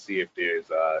looking to see if there's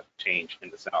a change in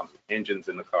the sounds of engines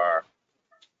in the car,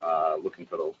 looking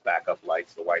for those backup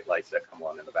lights, the white lights that come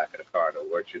on in the back of the car to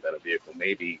alert you that a vehicle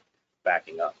may be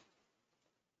backing up,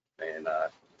 and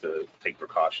to take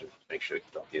precautions to make sure you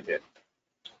don't get hit.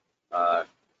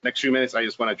 Next few minutes, I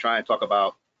just want to try and talk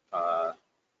about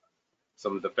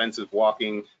some defensive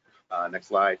walking, next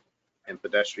slide, and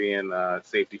pedestrian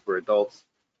safety for adults.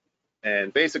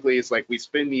 And basically, it's like we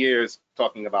spend years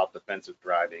talking about defensive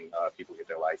driving. People get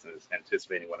their license,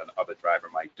 anticipating what another driver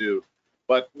might do.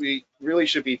 But we really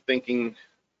should be thinking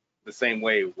the same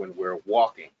way when we're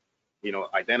walking,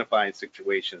 identifying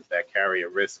situations that carry a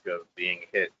risk of being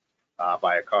hit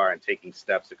by a car and taking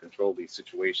steps to control these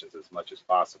situations as much as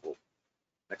possible.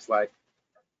 Next slide.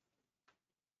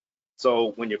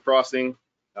 So when you're crossing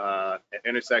at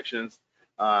intersections,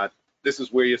 this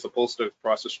is where you're supposed to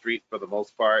cross the street for the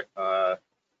most part,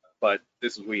 but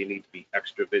this is where you need to be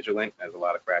extra vigilant, as a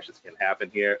lot of crashes can happen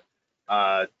here.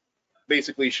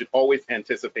 Basically, you should always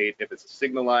anticipate if it's a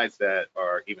signalized that,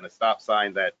 or even a stop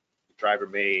sign, that the driver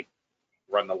may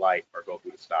run the light or go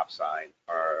through the stop sign,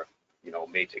 or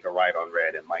may take a right on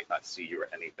red and might not see you or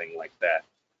anything like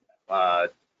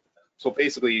that. So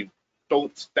basically,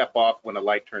 don't step off when a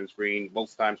light turns green.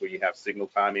 Most times when you have signal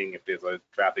timing, if there's a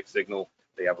traffic signal,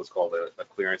 they have what's called a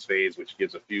clearance phase, which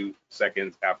gives a few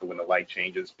seconds after when the light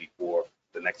changes before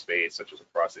the next phase, such as a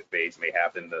crossing phase, may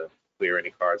happen to clear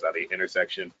any cars out of the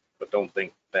intersection. But don't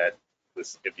think that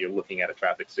if you're looking at a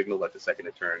traffic signal at the second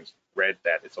it turns red,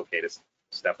 that it's okay to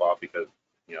step off, because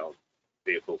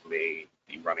vehicles may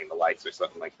be running the lights or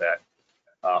something like that.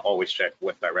 Always check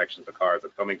what directions the cars are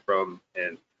coming from,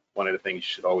 and one of the things you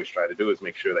should always try to do is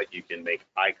make sure that you can make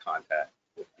eye contact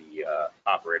with the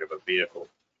operator of a vehicle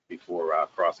before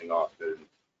crossing off in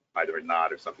either a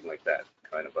nod or something like that.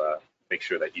 Kind of make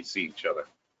sure that you see each other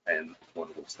and one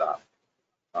will stop.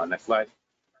 Next slide.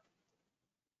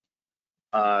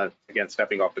 Again,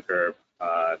 stepping off the curb,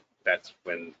 that's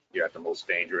when you're at the most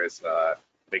dangerous.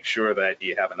 Make sure that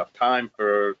you have enough time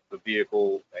for the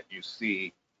vehicle that you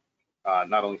see,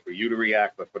 not only for you to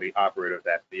react, but for the operator of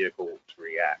that vehicle to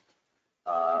react.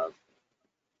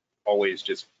 Always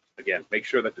just, again, make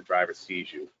sure that the driver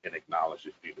sees you and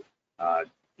acknowledges you.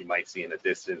 You might see in the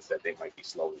distance that they might be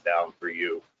slowing down for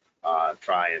you.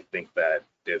 Try and think that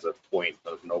there's a point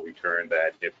of no return,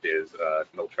 that if there's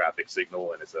no traffic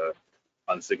signal and it's a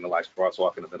unsignalized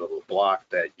crosswalk in the middle of the block,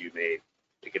 that you may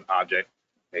take an object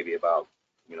maybe about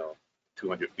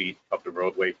 200 feet up the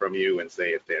roadway from you and say,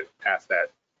 if they're past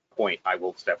that point, I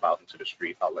will step out into the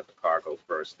street. I'll let the car go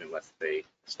first unless they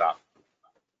stop.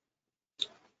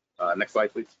 Next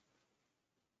slide, please.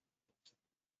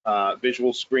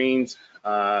 Visual screens.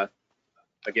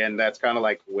 Again, that's kind of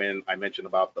like when I mentioned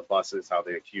about the buses, how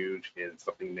they're huge and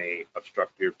something may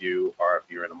obstruct your view, or if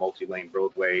you're in a multi-lane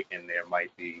roadway and there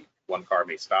might be one car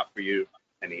may stop for you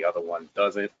and the other one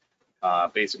doesn't.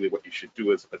 Basically, what you should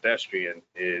do as a pedestrian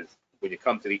is when you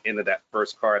come to the end of that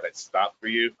first car that stopped for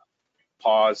you,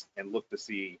 pause and look to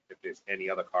see if there's any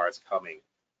other cars coming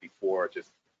before just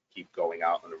keep going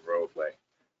out on the roadway.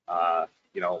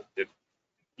 If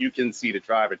you can see the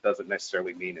driver, it doesn't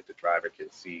necessarily mean that the driver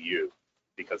can see you,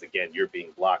 because again, you're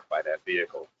being blocked by that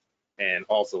vehicle. And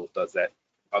also, does that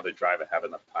other driver have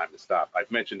enough time to stop? I've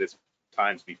mentioned this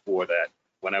times before that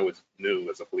when I was new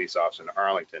as a police officer in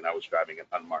Arlington, I was driving an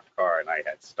unmarked car and I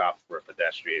had stopped for a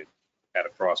pedestrian at a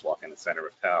crosswalk in the center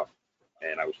of town,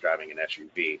 and I was driving an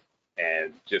SUV.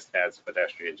 And just as the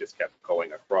pedestrian just kept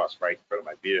going across right in front of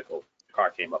my vehicle, the car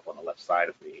came up on the left side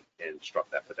of me and struck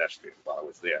that pedestrian while I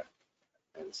was there.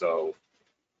 And so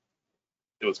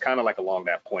it was kind of like along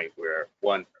that point where,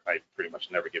 one, I pretty much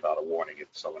never give out a warning if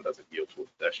someone doesn't yield to a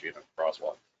pedestrian in a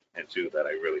crosswalk, and two, that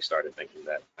I really started thinking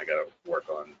that I got to work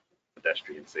on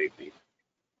pedestrian safety.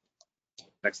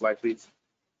 Next slide, please.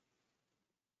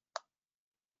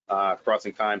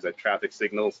 Crossing times at traffic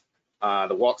signals.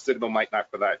 The walk signal might not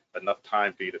provide enough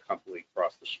time for you to comfortably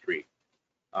cross the street.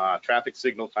 Traffic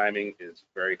signal timing is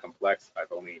very complex.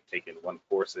 I've only taken one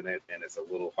course in it, and it's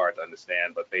a little hard to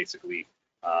understand, but basically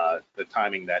the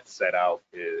timing that's set out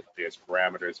is there's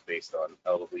parameters based on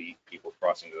elderly people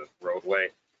crossing the roadway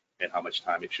and how much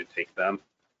time it should take them.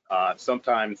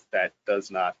 Sometimes that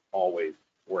does not always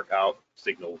work out.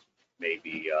 Signals may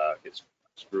be it's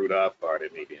screwed up, or there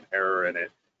may be an error in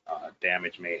it.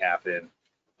 Damage may happen.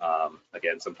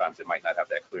 Again, sometimes it might not have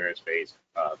that clearance phase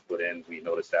put in. We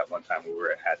noticed that one time we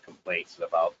had complaints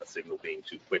about a signal being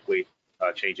too quickly,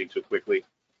 changing too quickly.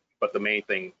 But the main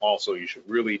thing also you should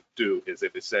really do is,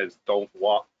 if it says don't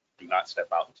walk, do not step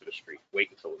out into the street.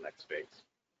 Wait until the next phase.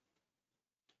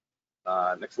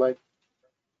 Next slide.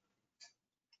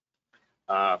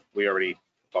 We already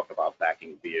talked about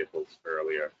backing vehicles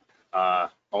earlier.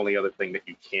 Only other thing that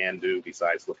you can do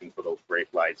besides looking for those brake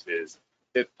lights is,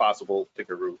 if possible, pick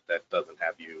a route that doesn't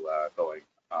have you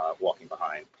walking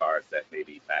behind cars that may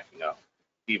be backing up.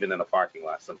 Even in a parking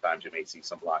lot, sometimes you may see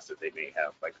some lots that they may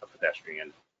have like a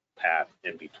pedestrian path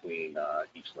in between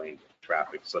each lane of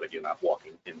traffic, so that you're not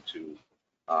walking into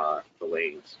the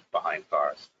lanes behind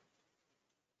cars.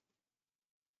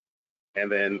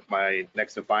 And then my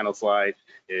next and final slide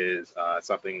is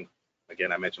something,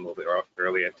 again, I mentioned a little bit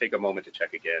earlier. Take a moment to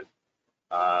check again.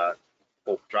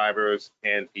 Both drivers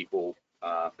and people,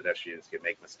 pedestrians, can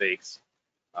make mistakes.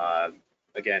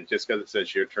 Again, just because it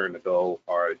says your turn to go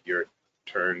or your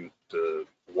turn to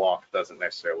walk doesn't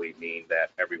necessarily mean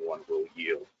that everyone will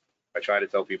yield. I try to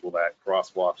tell people that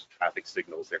crosswalks, traffic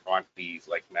signals, there aren't these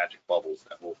like magic bubbles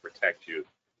that will protect you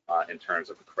in terms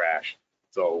of a crash.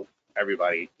 So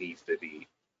everybody needs to be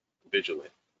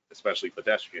vigilant, especially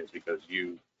pedestrians, because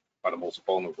you are the most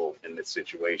vulnerable in this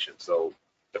situation. So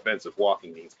defensive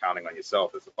walking means counting on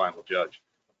yourself as the final judge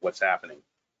of what's happening.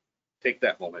 Take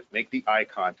that moment, make the eye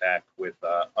contact with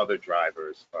other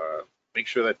drivers, make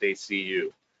sure that they see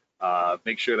you,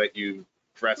 make sure that you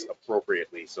dress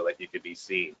appropriately so that you can be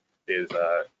seen. There's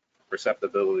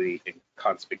perceptibility and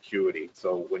conspicuity.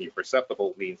 So when you're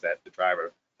perceptible, means that the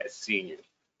driver has seen you,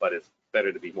 but it's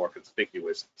better to be more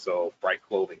conspicuous. So bright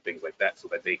clothing, things like that, so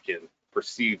that they can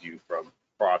perceive you from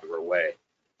farther away.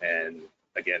 And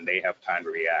again, they have time to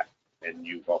react, and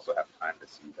you also have time to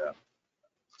see them.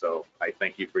 So I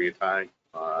thank you for your time.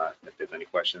 If there's any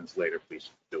questions later, please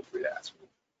feel free to ask me.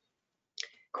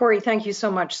 Corey, thank you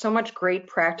so much. So much great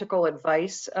practical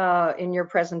advice in your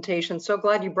presentation. So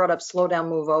glad you brought up slow down,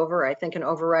 move over. I think an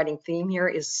overriding theme here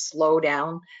is slow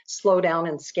down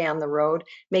and scan the road,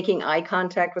 making eye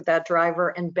contact with that driver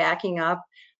and backing up.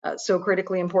 So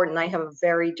critically important. I have a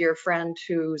very dear friend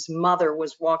whose mother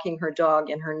was walking her dog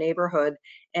in her neighborhood,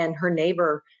 and her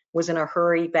neighbor was in a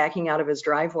hurry backing out of his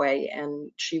driveway, and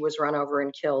she was run over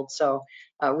and killed. So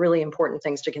really important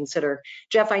things to consider.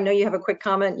 Jeff, I know you have a quick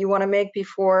comment you want to make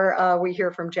before we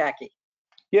hear from Jackie.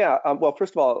 Yeah, well,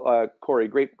 first of all, Corey,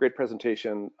 great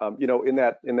presentation. You know, in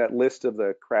that list of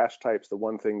the crash types, the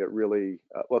one thing that really,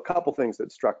 well, a couple things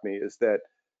that struck me is that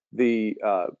the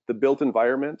built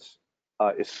environment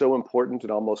is so important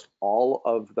in almost all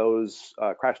of those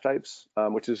crash types,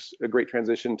 which is a great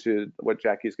transition to what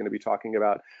Jackie is going to be talking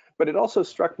about. But it also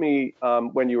struck me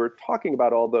when you were talking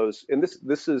about all those, and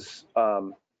this is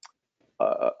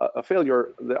a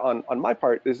failure on my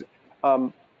part, is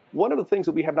one of the things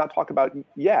that we have not talked about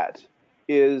yet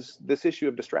is this issue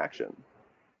of distraction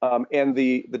and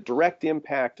the direct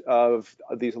impact of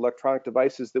these electronic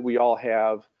devices that we all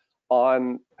have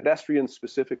on pedestrians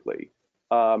specifically.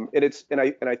 And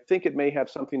I think it may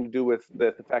have something to do with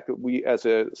the fact that we as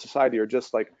a society are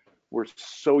just like, we're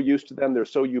so used to them, they're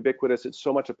so ubiquitous, it's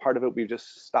so much a part of it, we've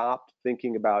just stopped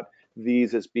thinking about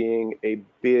these as being a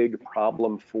big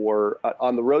problem for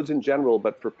on the roads in general,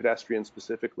 but for pedestrians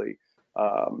specifically.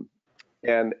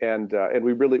 And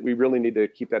we really need to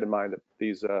keep that in mind, that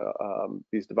these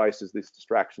devices, these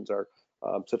distractions are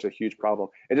such a huge problem.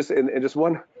 And just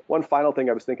one final thing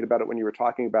I was thinking about it when you were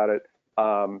talking about it.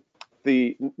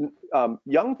 The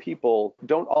young people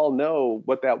don't all know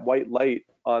what that white light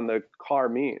on the car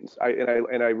means.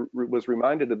 I was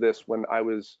reminded of this when I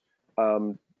was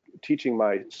teaching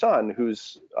my son,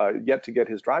 who's yet to get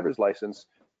his driver's license,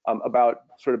 about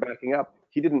sort of backing up.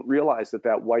 He didn't realize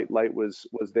that white light was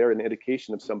there, an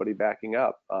indication of somebody backing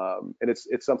up. And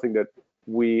it's something that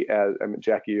we, as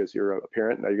Jackie, as you're a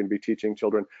parent, now you're going to be teaching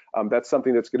children, that's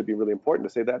something that's going to be really important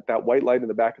to say, that white light in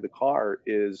the back of the car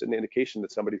is an indication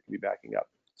that somebody could be backing up.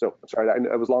 So I'm sorry,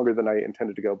 I was longer than I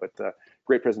intended to go, but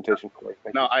great presentation, Corey.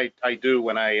 Thank you. No, I do,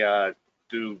 when I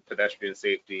do pedestrian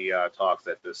safety talks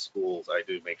at the schools, I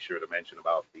do make sure to mention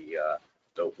about the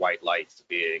white lights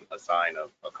being a sign of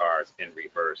a car's in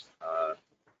reverse,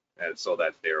 and so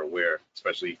that they're aware,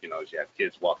 especially, you know, as you have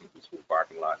kids walking through school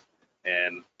parking lots.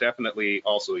 And definitely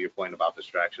also your point about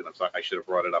distraction. I'm sorry, I should have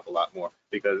brought it up a lot more,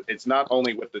 because it's not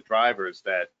only with the drivers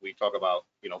that we talk about,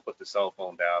 you know, put the cell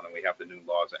phone down and we have the new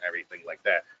laws and everything like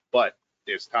that. But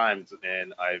there's times,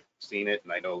 and I've seen it,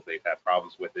 and I know they've had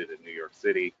problems with it in New York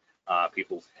City.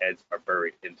 People's heads are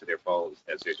buried into their phones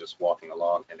as they're just walking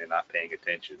along and they're not paying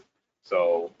attention.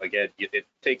 So again, it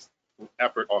takes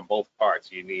effort on both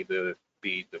parts. You need to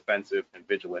be defensive and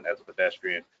vigilant as a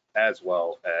pedestrian, as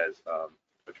well as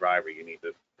a driver. You need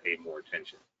to pay more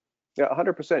attention. Yeah,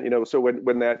 100%. You know, so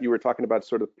when that you were talking about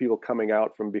sort of people coming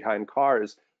out from behind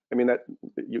cars, I mean, that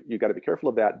you got to be careful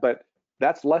of that, but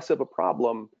that's less of a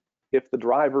problem if the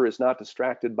driver is not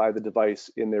distracted by the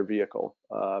device in their vehicle.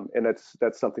 And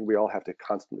that's something we all have to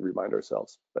constantly remind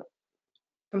ourselves. But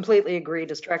Completely agree.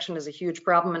 Distraction is a huge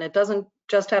problem, and it doesn't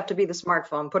just have to be the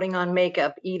smartphone. Putting on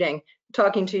makeup, eating,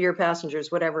 talking to your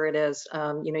passengers, whatever it is,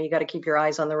 you know, you got to keep your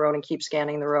eyes on the road and keep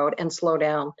scanning the road and slow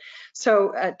down.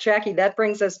 So, Jackie, that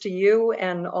brings us to you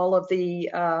and all of the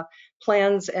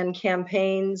plans and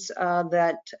campaigns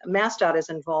that MassDOT is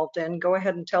involved in. Go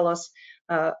ahead and tell us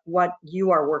what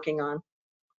you are working on.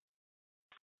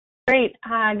 Great.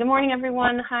 Good morning,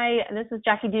 everyone. Hi, this is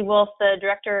Jackie DeWolfe, the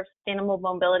Director of Sustainable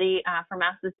Mobility for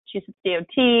Massachusetts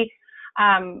DOT.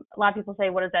 A lot of people say,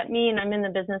 what does that mean? I'm in the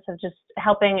business of just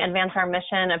helping advance our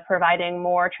mission of providing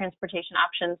more transportation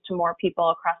options to more people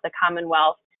across the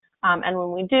Commonwealth. And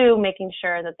when we do, making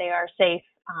sure that they are safe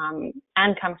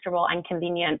and comfortable and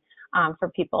convenient for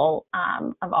people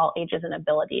of all ages and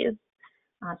abilities.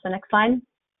 So next slide.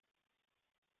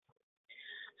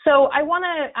 So I want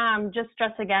to just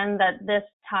stress again that this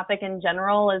topic in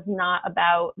general is not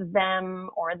about them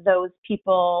or those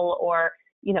people or,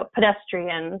 you know,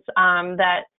 pedestrians.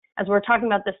 That as we're talking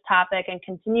about this topic and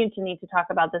continue to need to talk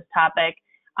about this topic,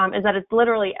 is that it's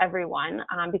literally everyone,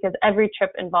 because every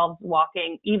trip involves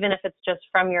walking, even if it's just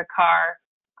from your car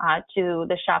to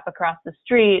the shop across the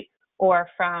street or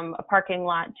from a parking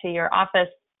lot to your office.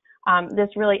 This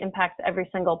really impacts every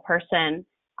single person.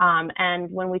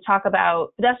 And when we talk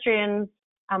about pedestrians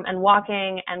and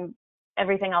walking and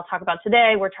everything I'll talk about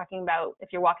today, we're talking about if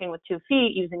you're walking with 2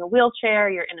 feet, using a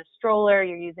wheelchair, you're in a stroller,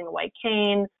 you're using a white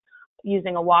cane,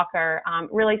 using a walker,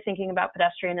 really thinking about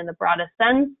pedestrian in the broadest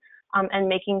sense and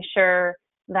making sure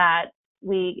that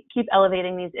we keep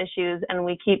elevating these issues and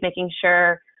we keep making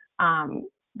sure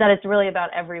that it's really about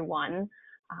everyone.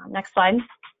 Next slide.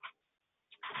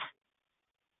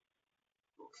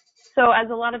 So as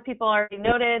a lot of people already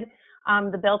noted,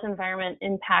 the built environment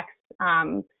impacts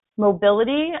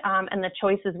mobility and the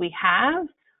choices we have.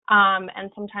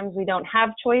 And sometimes we don't have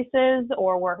choices,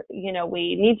 or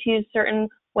we need to use certain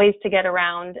ways to get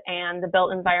around, and the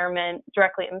built environment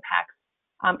directly impacts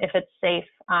if it's safe,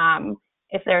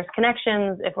 if there's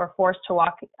connections, if we're forced to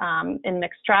walk in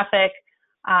mixed traffic,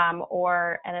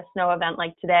 or in a snow event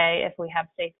like today, if we have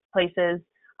safe places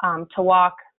to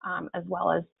walk as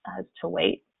well as to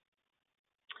wait.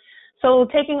 So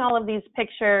taking all of these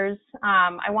pictures,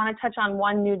 I want to touch on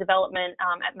one new development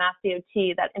at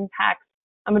MassDOT that impacts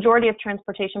a majority of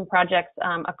transportation projects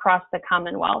across the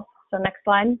Commonwealth. So next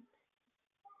slide.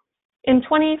 In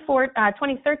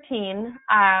 2013,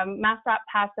 MassDOT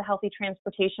passed a healthy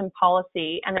transportation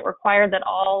policy, and it required that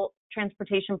all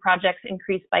transportation projects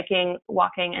increase biking,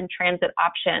 walking, and transit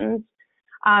options.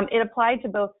 It applied to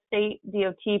both state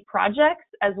DOT projects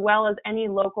as well as any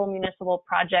local municipal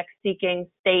projects seeking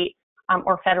state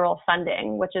or federal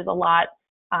funding, which is a lot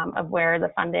of where the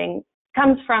funding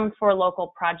comes from for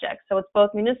local projects. So it's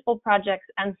both municipal projects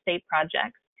and state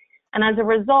projects. And as a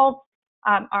result,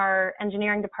 our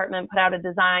engineering department put out a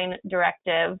design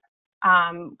directive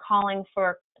calling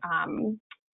for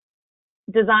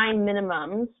design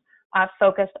minimums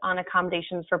focused on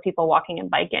accommodations for people walking and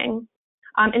biking.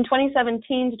 In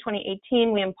 2017 to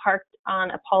 2018, we embarked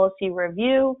on a policy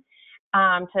review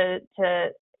to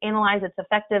analyze its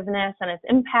effectiveness and its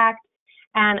impact.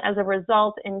 And as a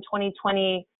result, in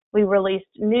 2020, we released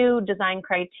new design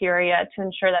criteria to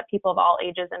ensure that people of all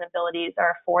ages and abilities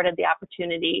are afforded the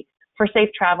opportunity for safe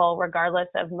travel regardless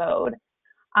of mode.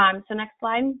 So next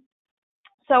slide.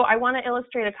 So I want to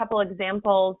illustrate a couple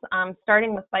examples,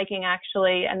 starting with biking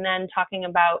actually, and then talking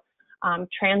about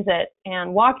transit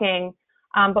and walking.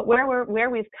 But where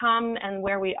we've come and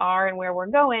where we are and where we're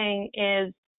going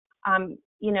is,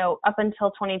 up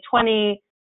until 2020,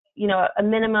 a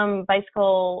minimum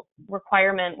bicycle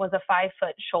requirement was a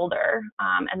 5-foot shoulder.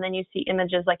 And then you see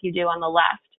images like you do on the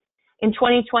left. In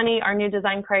 2020, our new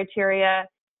design criteria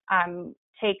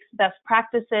takes best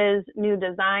practices, new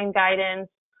design guidance,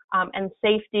 and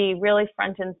safety really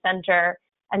front and center,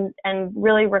 and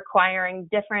really requiring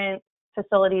different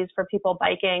facilities for people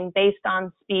biking based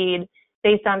on speed,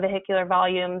 based on vehicular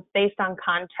volumes, based on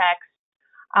context,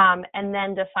 and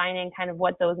then defining kind of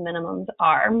what those minimums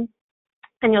are.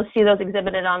 And you'll see those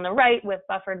exhibited on the right with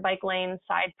buffered bike lanes,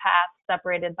 side paths,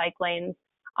 separated bike lanes,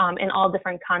 in all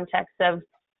different contexts of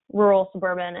rural,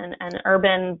 suburban, and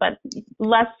urban, but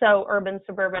less so urban,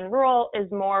 suburban, rural is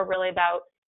more really about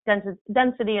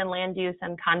density and land use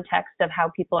and context of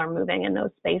how people are moving in those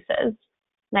spaces.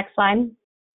 Next slide.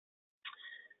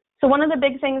 So one of the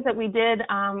big things that we did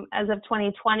as of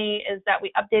 2020 is that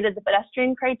we updated the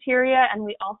pedestrian criteria, and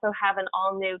we also have an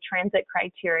all-new transit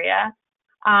criteria.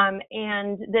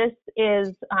 And this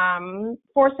is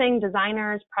forcing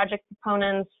designers, project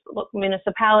proponents,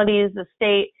 municipalities, the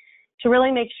state, to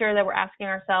really make sure that we're asking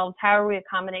ourselves, how are we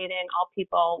accommodating all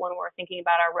people when we're thinking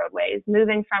about our roadways,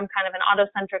 moving from kind of an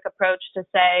auto-centric approach to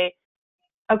say,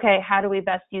 okay, how do we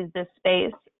best use this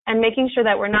space? And making sure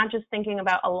that we're not just thinking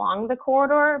about along the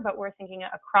corridor, but we're thinking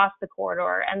across the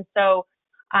corridor. And so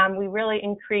we really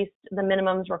increased the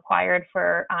minimums required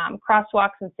for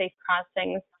crosswalks and safe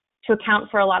crossings to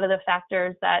account for a lot of the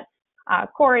factors that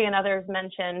Corey and others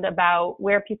mentioned about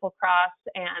where people cross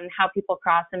and how people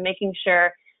cross, and making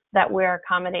sure that we're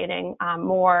accommodating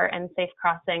more and safe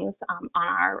crossings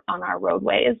on our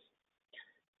roadways.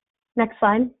 Next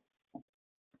slide.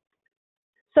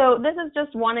 So this is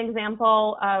just one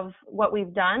example of what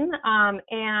we've done,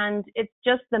 and it's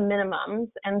just the minimums.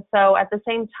 And so at the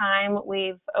same time,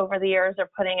 we've over the years are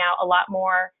putting out a lot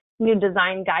more new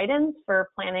design guidance for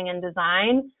planning and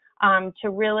design to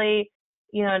really,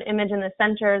 an image in the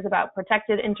center is about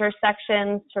protected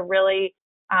intersections to really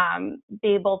be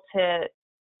able to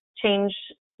change,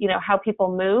 how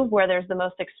people move, where there's the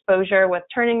most exposure with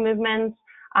turning movements.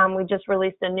 We just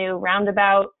released a new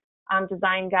roundabout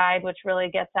design guide, which really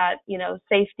gets at,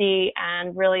 safety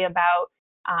and really about,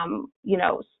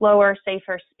 slower,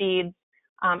 safer speeds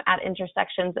at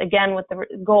intersections, again, with the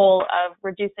goal of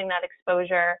reducing that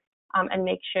exposure and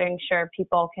making sure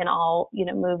people can all,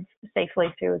 move safely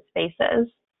through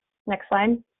spaces. Next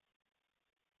slide.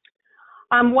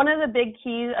 One of the big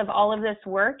keys of all of this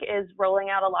work is rolling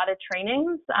out a lot of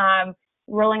trainings,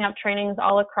 rolling out trainings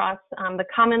all across the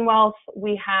Commonwealth.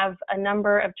 We have a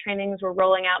number of trainings we're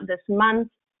rolling out this month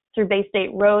through Bay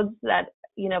State Roads that,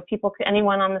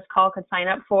 anyone on this call could sign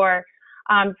up for.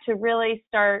 to really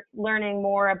start learning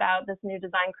more about this new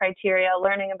design criteria,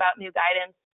 learning about new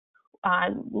guidance,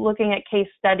 looking at case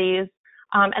studies.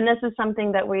 And this is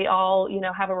something that we all,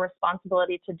 have a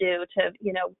responsibility to do,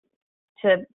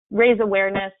 to raise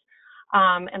awareness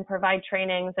and provide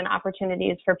trainings and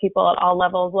opportunities for people at all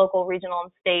levels, local, regional,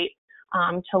 and state,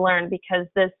 to learn, because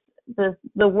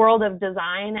the world of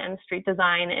design and street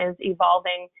design is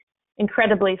evolving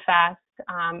incredibly fast,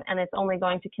 and it's only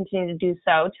going to continue to do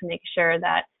so to make sure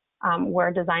that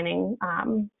we're designing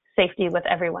safety with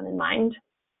everyone in mind.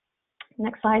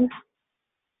 Next slide.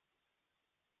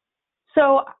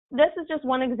 So this is just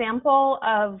one example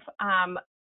of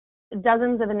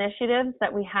dozens of initiatives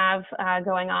that we have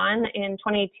going on. In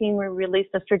 2018, we released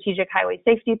a strategic highway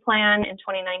safety plan. In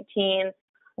 2019,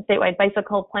 a statewide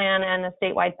bicycle plan and a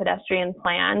statewide pedestrian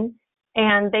plan.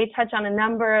 And they touch on a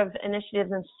number of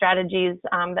initiatives and strategies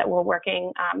that we're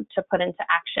working to put into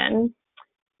action.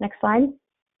 Next slide.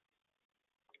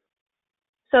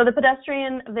 So the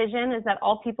pedestrian vision is that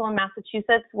all people in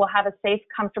Massachusetts will have a safe,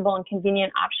 comfortable, and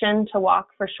convenient option to walk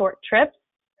for short trips,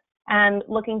 and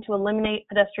looking to eliminate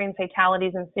pedestrian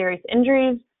fatalities and serious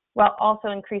injuries, while also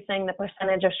increasing the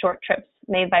percentage of short trips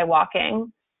made by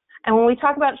walking. And when we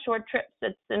talk about short trips,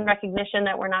 it's in recognition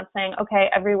that we're not saying, okay,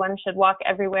 everyone should walk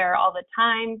everywhere all the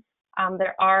time.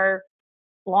 There are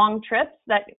long trips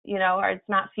that, it's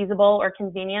not feasible or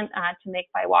convenient to make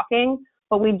by walking.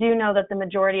 But we do know that the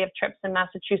majority of trips in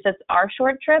Massachusetts are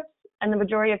short trips, and the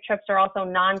majority of trips are also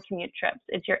non-commute trips.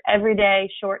 It's your everyday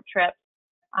short trips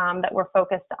that we're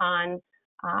focused on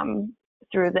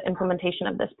through the implementation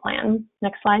of this plan.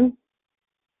 Next slide.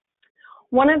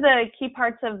 One of the key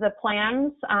parts of the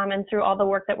plans and through all the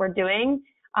work that we're doing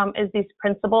is these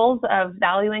principles of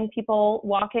valuing people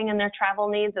walking and their travel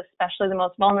needs, especially the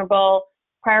most vulnerable,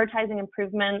 prioritizing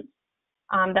improvements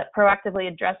that proactively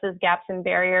addresses gaps and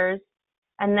barriers,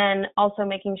 and then also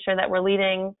making sure that we're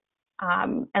leading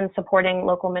and supporting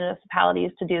local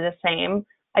municipalities to do the same.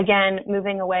 Again,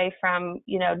 moving away from,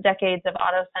 decades of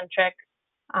auto-centric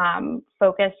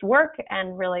focused work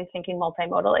and really thinking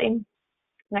multimodally.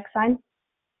 Next slide.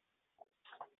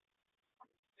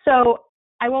 So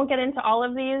I won't get into all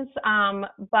of these,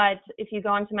 but if you go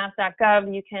onto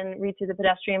mass.gov, you can read through the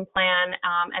pedestrian plan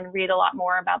and read a lot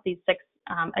more about these 6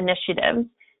 initiatives.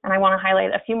 And I want to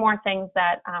highlight a few more things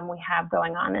that we have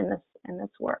going on in this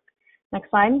work.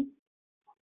 Next slide.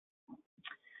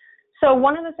 So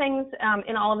one of the things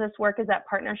in all of this work is that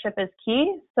partnership is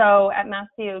key. So at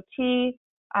MassDOT,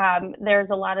 there's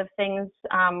a lot of things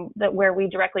where we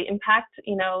directly impact,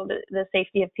 the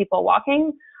safety of people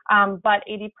walking. But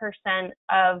 80%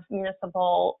 of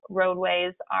municipal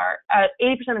roadways are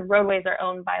 80% of roadways are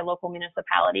owned by local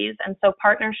municipalities, and so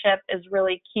partnership is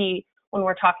really key when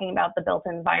we're talking about the built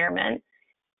environment.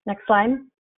 Next slide.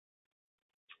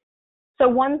 So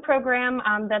one program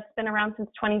that's been around since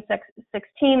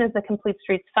 2016 is the Complete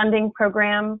Streets Funding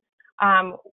Program.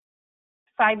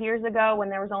 5 years ago, when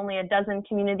there was only a dozen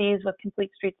communities with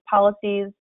Complete Streets policies,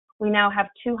 we now have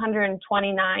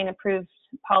 229 approved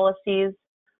policies,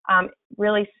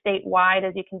 really statewide,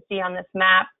 as you can see on this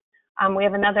map. We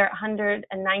have another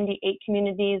 198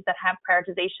 communities that have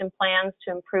prioritization plans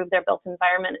to improve their built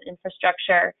environment and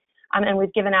infrastructure, and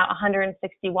we've given out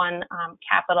 161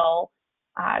 capital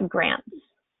grants.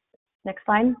 Next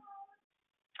slide.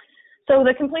 So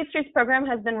the Complete Streets program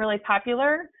has been really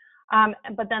popular,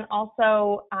 but then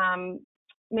also,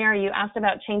 Mary, you asked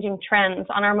about changing trends.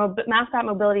 On our MassDOT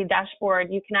mobility dashboard,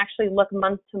 you can actually look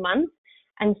month to month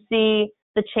and see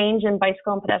the change in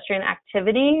bicycle and pedestrian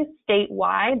activity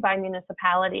statewide by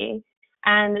municipality.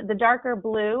 And the darker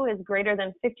blue is greater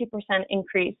than 50%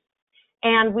 increase.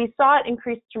 And we saw it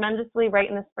increase tremendously right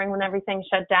in the spring when everything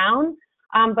shut down,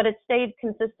 but it stayed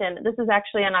consistent. This is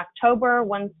actually in October,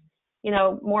 once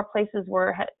more places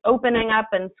were opening up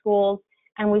and schools,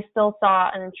 and we still saw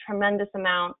a tremendous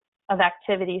amount of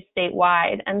activity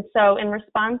statewide. And so in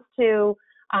response to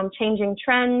changing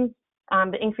trends,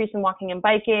 the increase in walking and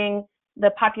biking,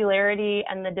 the popularity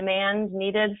and the demand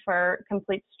needed for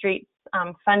Complete Streets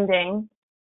funding,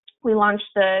 we launched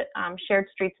the Shared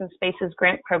Streets and Spaces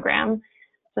grant program.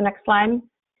 So next slide.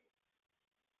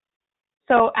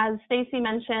 So as Stacey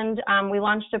mentioned, we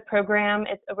launched a program.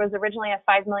 It was originally a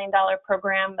 $5 million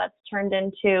program that's turned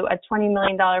into a $20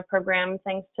 million program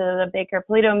thanks to the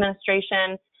Baker-Polito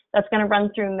administration. That's going to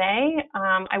run through May.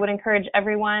 I would encourage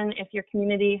everyone, if your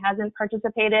community hasn't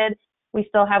participated, we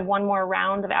still have one more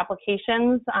round of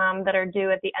applications that are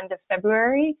due at the end of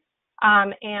February,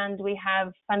 and we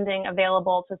have funding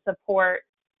available to support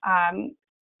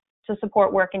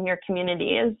work in your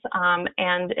communities,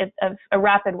 and it's a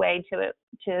rapid way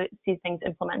to see things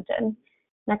implemented.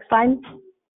 Next slide.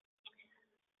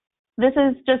 This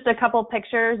is just a couple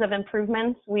pictures of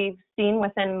improvements we've seen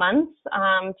within months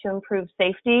to improve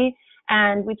safety.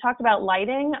 And we talked about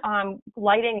lighting.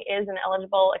 Lighting is an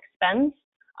eligible expense,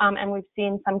 and we've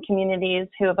seen some communities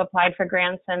who have applied for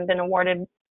grants and been awarded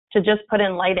to just put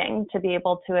in lighting to be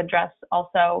able to address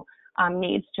also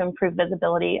needs to improve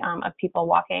visibility of people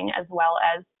walking, as well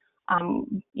as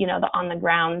you know, the on the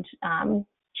ground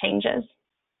changes.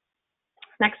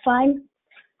 Next slide.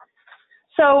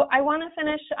 So I want to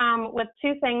finish with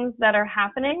two things that are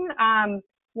happening.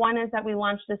 One is that we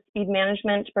launched a speed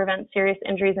management to prevent serious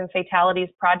injuries and fatalities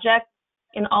project.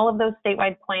 In all of those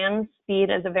statewide plans, speed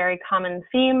is a very common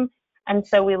theme. And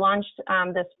so we launched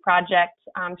this project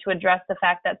to address the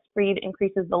fact that speed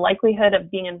increases the likelihood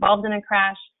of being involved in a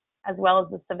crash, as well as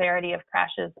the severity of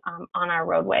crashes on our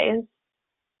roadways.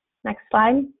 Next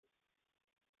slide.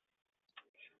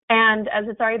 And as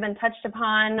it's already been touched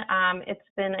upon, it's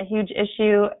been a huge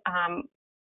issue.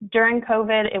 During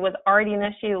COVID, it was already an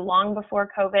issue long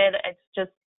before COVID. It's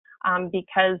just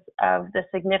because of the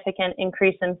significant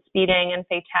increase in speeding and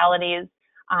fatalities.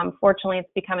 Fortunately, it's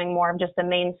becoming more of just a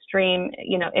mainstream,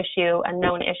 you know, issue, a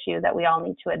known issue that we all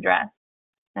need to address.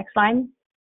 Next slide.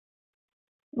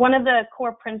 One of the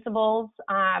core principles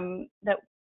that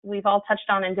we've all touched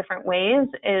on in different ways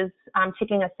is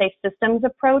taking a safe systems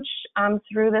approach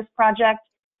through this project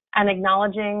and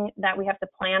acknowledging that we have to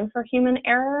plan for human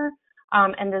error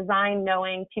and design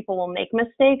knowing people will make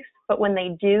mistakes, but when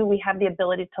they do, we have the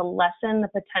ability to lessen the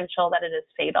potential that it is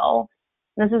fatal.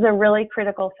 This is a really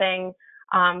critical thing,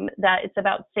 that it's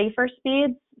about safer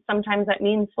speeds. Sometimes that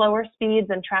means slower speeds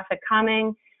and traffic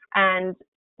calming, and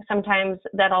sometimes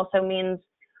that also means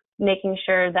making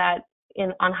sure that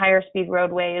on higher speed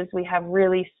roadways, we have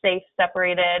really safe,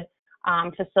 separated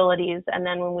facilities. And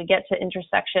then when we get to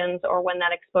intersections or when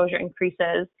that exposure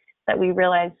increases, that we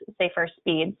realize safer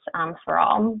speeds for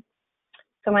all.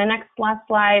 So my last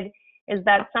slide is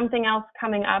that something else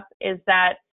coming up is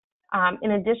that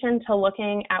in addition to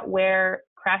looking at where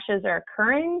crashes are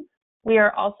occurring, we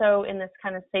are also in this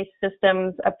kind of safe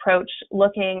systems approach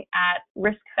looking at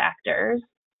risk factors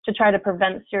to try to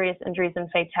prevent serious injuries and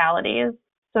fatalities.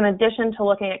 So in addition to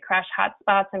looking at crash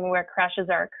hotspots and where crashes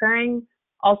are occurring,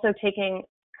 also taking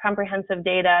comprehensive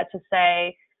data to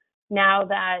say, now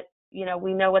that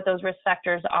we know what those risk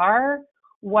factors are,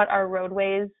 what are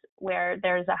roadways where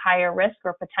there's a higher risk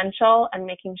or potential, and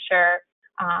making sure.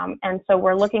 And so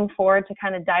we're looking forward to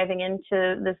kind of diving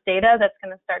into this data that's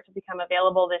going to start to become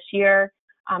available this year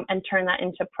and turn that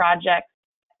into projects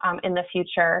in the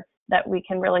future that we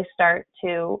can really start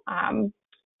to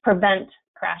prevent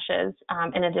crashes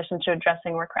in addition to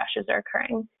addressing where crashes are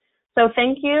occurring. So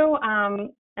thank you,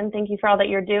 and thank you for all that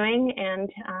you're doing, and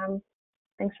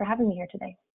thanks for having me here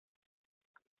today.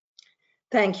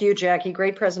 Thank you, Jackie.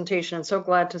 Great presentation. I'm so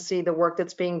glad to see the work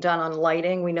that's being done on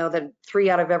lighting. We know that 3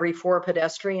 out of every 4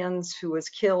 pedestrians who is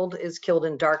killed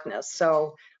in darkness.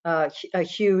 So a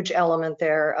huge element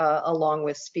there along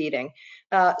with speeding.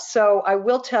 So I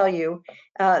will tell you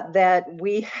that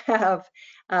we have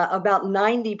about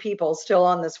 90 people still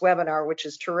on this webinar, which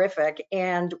is terrific.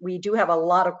 And we do have a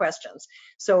lot of questions.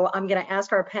 So I'm going to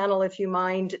ask our panel, if you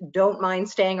don't mind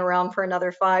staying around for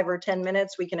another 5 or 10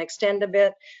 minutes. We can extend a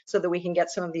bit so that we can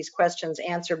get some of these questions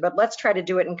answered. But let's try to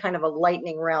do it in kind of a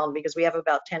lightning round because we have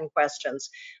about 10 questions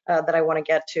that I want to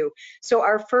get to. So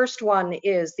our first one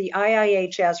is the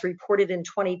IIHS reported in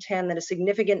 2010 that a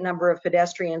significant number of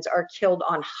pedestrians are killed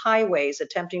on highways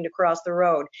attempting to cross the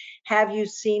road. Have you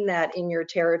seen that in your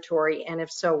territory? And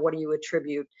if so, what do you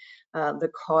attribute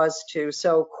the cause to?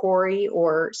 So Corey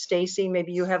or Stacey,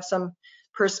 maybe you have some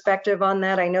perspective on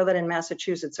that. I know that in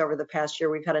Massachusetts over the past year,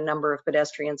 we've had a number of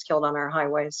pedestrians killed on our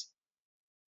highways.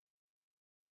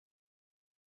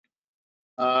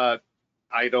 I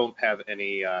don't have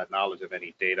any knowledge of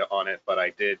any data on it, but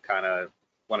I did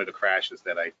one of the crashes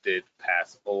that I did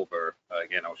pass over,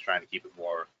 again, I was trying to keep it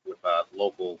more with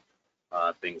local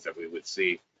things that we would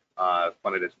see.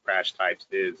 One of the crash types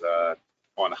is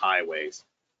on highways,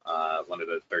 one of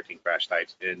the 13 crash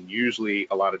types. And usually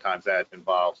a lot of times that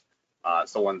involves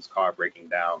someone's car breaking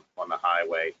down on the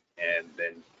highway and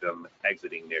then them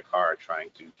exiting their car trying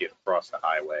to get across the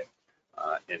highway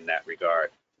in that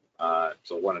regard.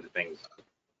 So one of the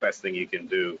best thing you can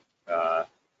do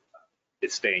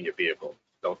is stay in your vehicle.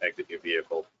 Don't exit your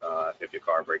vehicle if your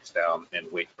car breaks down,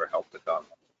 and wait for help to come.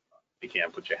 You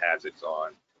can't put your hazards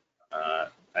on.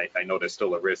 I know there's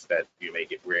still a risk that you may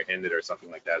get rear-ended or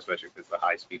something like that, especially if it's a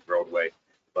high-speed roadway,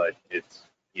 but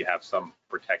you have some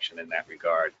protection in that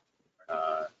regard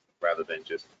rather than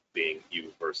just being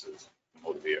you versus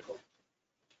motor vehicle.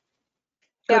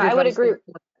 Yeah, I would advice. agree.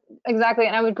 Exactly,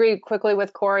 and I would agree quickly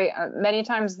with Corey. Many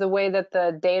times the way that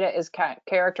the data is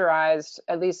characterized,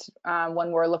 at least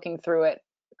when we're looking through it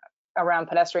around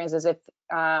pedestrians, is if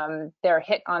they're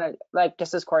hit on it, like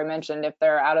just as Corey mentioned, if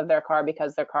they're out of their car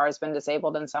because their car has been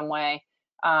disabled in some way,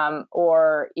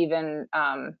 or even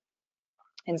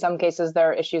in some cases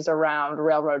there are issues around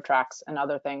railroad tracks and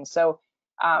other things. So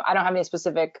I don't have any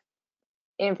specific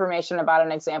information about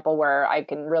an example where I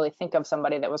can really think of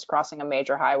somebody that was crossing a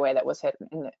major highway that was hit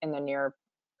in the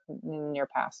near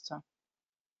past. So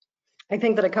I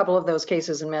think that a couple of those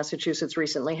cases in Massachusetts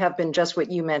recently have been just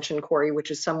what you mentioned, Corey, which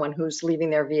is someone who's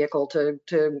leaving their vehicle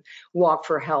to walk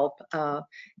for help and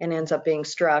ends up being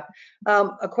struck.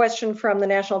 A question from the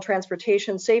National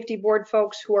Transportation Safety Board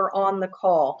folks who are on the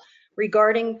call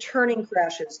regarding turning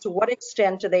crashes. To what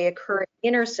extent do they occur at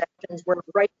intersections where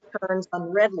right turns on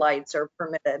red lights are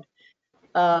permitted?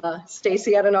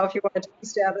 Stacey, I don't know if you want to take a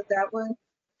stab at that one.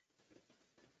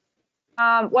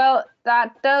 Well,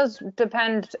 that does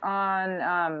depend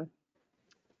on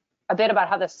a bit about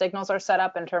how the signals are set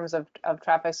up in terms of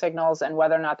traffic signals and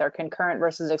whether or not they're concurrent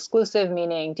versus exclusive,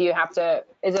 meaning do you have to,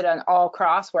 is it an all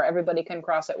cross where everybody can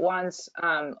cross at once,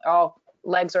 all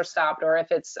legs are stopped, or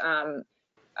if it's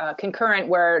concurrent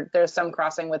where there's some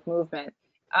crossing with movement.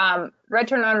 Right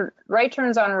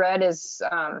turns on red is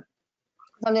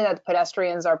something that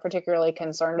pedestrians are particularly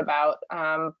concerned about.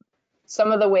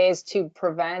 Some of the ways to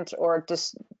prevent or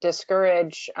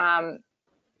discourage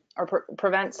or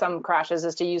prevent some crashes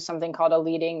is to use something called a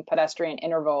leading pedestrian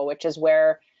interval, which is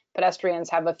where pedestrians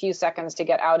have a few seconds to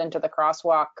get out into the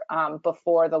crosswalk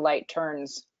before the light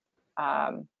turns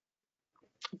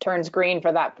green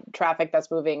for that traffic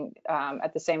that's moving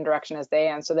at the same direction as they,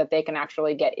 and so that they can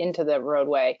actually get into the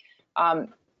roadway.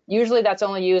 Usually that's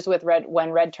only used with when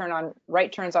right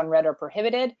turns on red are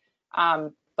prohibited,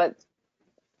 but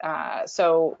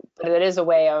it is a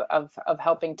way of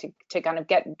helping to kind of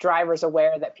get drivers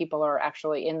aware that people are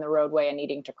actually in the roadway and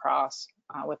needing to cross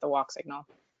with the walk signal.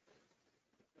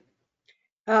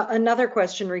 Another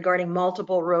question regarding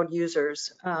multiple road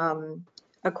users.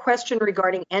 A question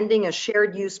regarding ending a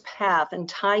shared use path and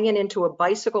tying it into a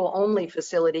bicycle only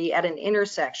facility at an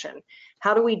intersection.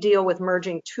 How do we deal with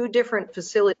merging two different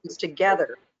facilities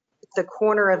together at the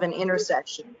corner of an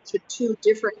intersection? Should two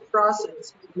different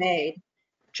crossings be made?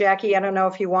 Jackie, I don't know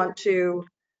if you want to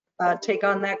take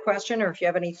on that question or if you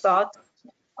have any thoughts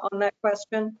on that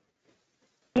question.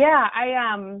 Yeah,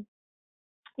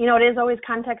 it is always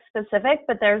context specific,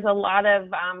 but there's a lot of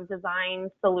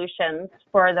design solutions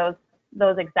for those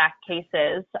exact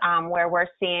cases where we're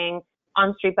seeing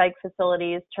on-street bike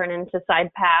facilities turn into side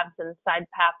paths and side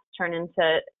paths turn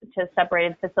into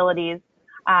separated facilities.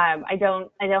 I don't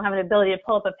have an ability to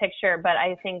pull up a picture, but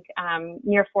I think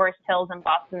near Forest Hills in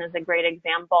Boston is a great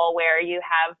example where you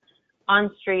have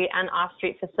on-street and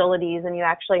off-street facilities, and you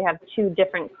actually have two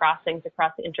different crossings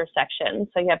across the intersection.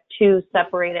 So you have two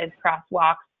separated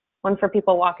crosswalks, one for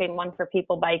people walking, one for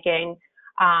people biking,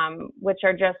 which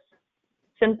are just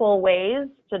simple ways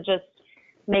to just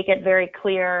make it very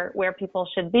clear where people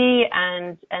should be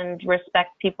and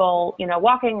respect people,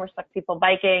 walking, respect people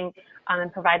biking,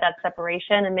 and provide that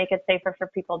separation and make it safer for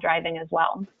people driving as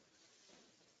well.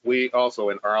 We also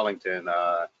in Arlington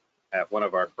have one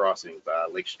of our crossings,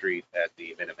 Lake Street at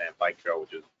the Minuteman Bike Trail,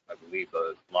 which is, I believe,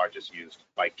 the largest used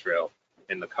bike trail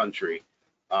in the country.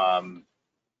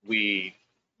 We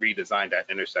redesigned that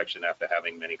intersection after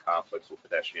having many conflicts with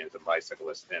pedestrians and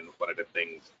bicyclists. And one of the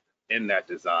things in that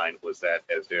design was that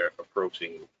as they're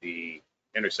approaching the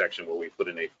intersection where we put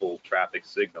in a full traffic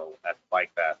signal at the bike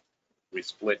path, we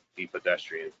split the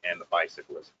pedestrians and the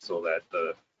bicyclists so that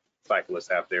the cyclists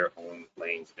have their own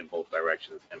lanes in both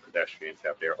directions and pedestrians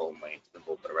have their own lanes in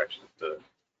both directions to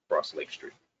cross Lake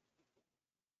Street.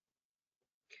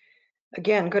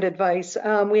 Again, good advice.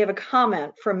 We have a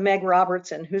comment from Meg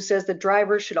Robertson who says the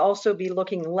driver should also be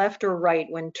looking left or right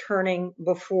when turning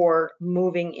before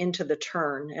moving into the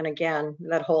turn. And again,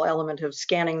 that whole element of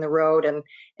scanning the road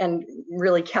and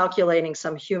really calculating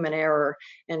some human error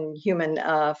and human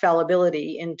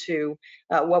fallibility into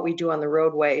what we do on the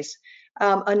roadways.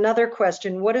 Another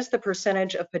question, what is the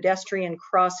percentage of pedestrian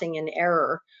crossing in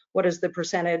error? What is the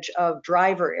percentage of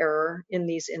driver error in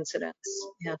these incidents?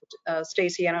 And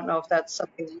Stacey, I don't know if that's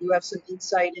something that you have some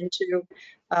insight into.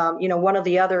 One of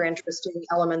the other interesting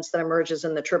elements that emerges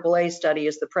in the AAA study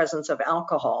is the presence of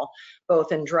alcohol,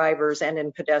 both in drivers and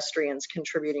in pedestrians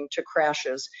contributing to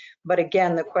crashes. But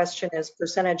again, the question is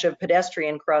percentage of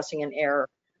pedestrian crossing in error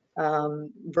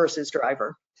versus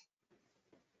driver.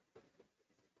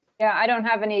 Yeah, I don't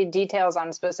have any details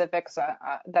on specifics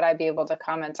that I'd be able to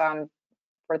comment on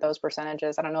for those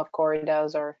percentages. I don't know if Corey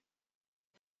does or.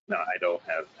 No, I don't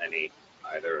have any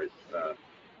either.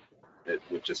 It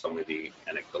would just only be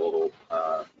anecdotal.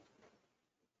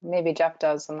 Maybe Jeff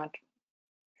does. I'm not.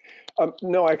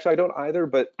 No, actually, I don't either.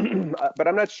 But but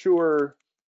I'm not sure.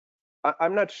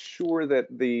 I'm not sure that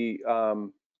the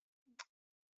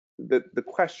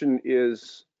question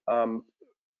is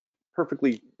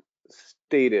perfectly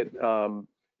stated,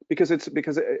 because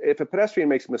if a pedestrian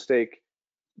makes a mistake,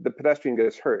 the pedestrian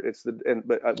gets hurt.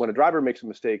 But when a driver makes a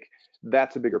mistake,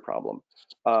 that's a bigger problem.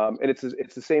 And it's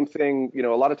the same thing. You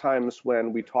know, a lot of times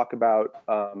when we talk about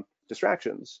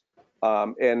distractions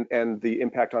and the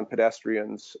impact on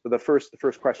pedestrians, the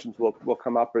first questions will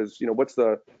come up is, you know,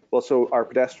 so are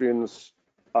pedestrians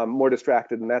more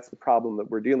distracted, and that's the problem that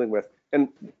we're dealing with. And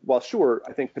while sure,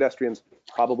 I think pedestrians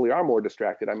probably are more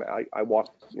distracted. I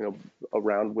walk, you know,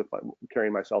 around with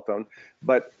carrying my cell phone,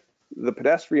 but the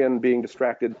pedestrian being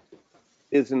distracted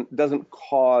doesn't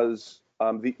cause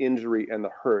the injury and the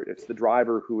hurt. It's the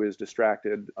driver who is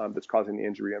distracted that's causing the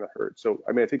injury and the hurt. So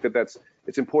I mean, I think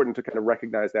it's important to kind of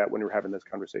recognize that when we're having this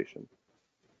conversation.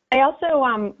 I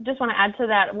also just want to add to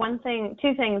that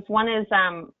two things. One is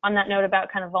on that note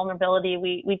about kind of vulnerability.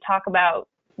 We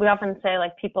often say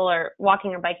like people are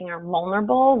walking or biking are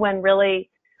vulnerable when really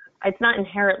it's not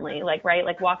inherently, like, right?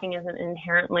 Like walking isn't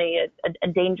inherently a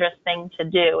dangerous thing to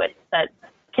do. It's that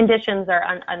conditions are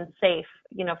unsafe,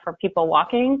 you know, for people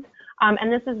walking.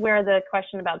 And this is where the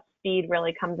question about speed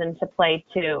really comes into play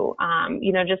too.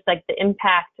 You know, just like the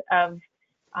impact of,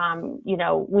 you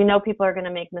know, we know people are going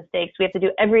to make mistakes. We have to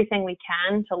do everything we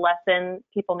can to lessen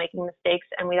people making mistakes,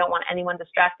 and we don't want anyone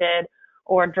distracted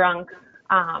or drunk.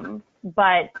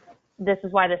 But this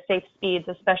is why the safe speeds,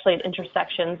 especially at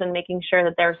intersections, and making sure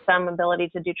that there's some ability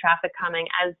to do traffic calming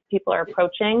as people are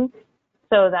approaching,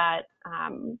 so that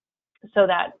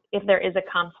if there is a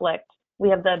conflict, we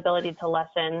have the ability to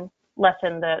lessen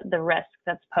the risk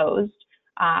that's posed.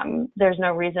 There's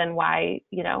no reason why,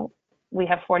 you know, we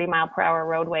have 40-mile-per-hour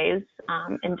roadways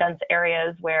in dense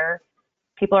areas where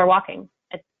people are walking.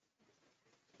 It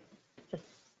just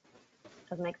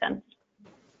doesn't make sense.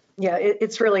 Yeah,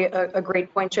 it's really a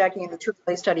great point, Jackie. And the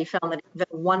AAA study found that even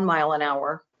 1 mile an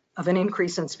hour of an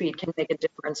increase in speed can make a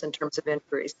difference in terms of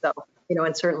injuries. So, you know,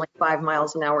 and certainly 5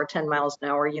 miles an hour, 10 miles an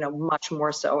hour, you know, much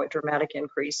more so, a dramatic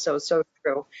increase. So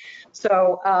true.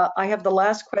 So I have the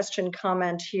last question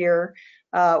comment here,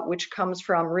 which comes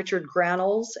from Richard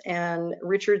Granels. And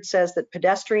Richard says that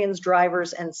pedestrians,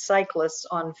 drivers, and cyclists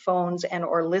on phones and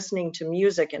or listening to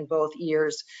music in both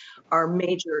ears are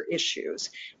major issues.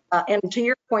 And to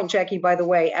your point, Jackie, by the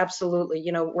way, absolutely.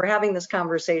 You know, we're having this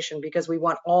conversation because we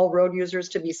want all road users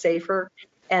to be safer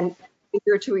and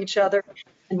kinder to each other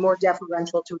and more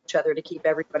deferential to each other to keep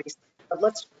everybody safe. But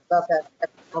let's talk about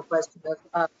that question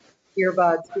of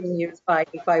earbuds being used by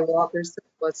walkers,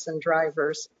 cyclists, and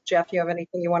drivers. Jeff, you have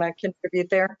anything you want to contribute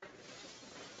there?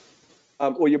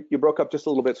 Well, you broke up just a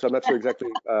little bit, so I'm not sure exactly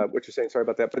what you're saying. Sorry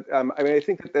about that. But I mean, I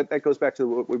think that goes back to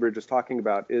what we were just talking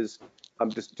about. Is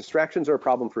distractions are a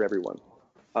problem for everyone.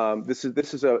 This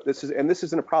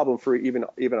isn't a problem for even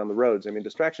on the roads. I mean,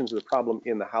 distractions is a problem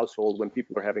in the household when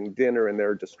people are having dinner and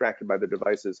they're distracted by their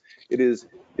devices. It is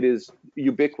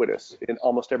ubiquitous in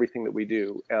almost everything that we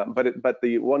do. But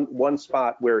the one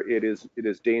spot where it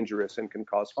is dangerous and can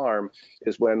cause harm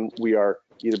is when we are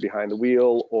either behind the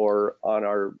wheel or on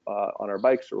our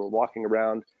bikes or walking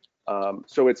around.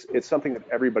 So it's something that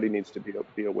everybody needs to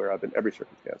be aware of in every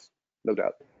circumstance, no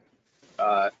doubt.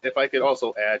 If I could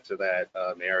also add to that,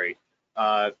 Mary,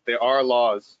 there are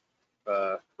laws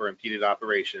for impeded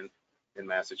operation in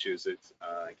Massachusetts.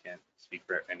 I can't speak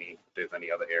for if there's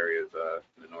any other areas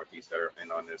in the Northeast that are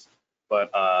in on this,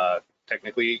 but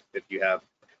technically, if you have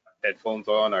headphones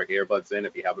on or earbuds in,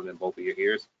 if you have them in both of your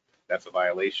ears, that's a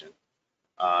violation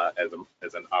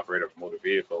as an operator of a motor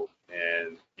vehicle.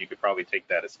 And you could probably take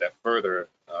that a step further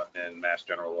in Mass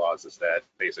General laws, is that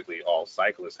basically all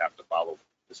cyclists have to follow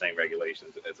the same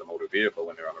regulations as a motor vehicle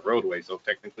when they're on the roadway. So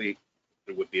technically,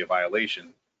 it would be a violation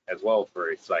as well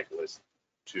for a cyclist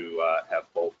to have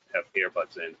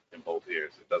earbuds in both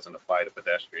ears. It doesn't apply to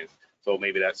pedestrians. So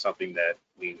maybe that's something that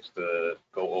needs to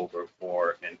go over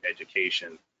more in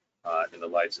education in the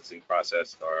licensing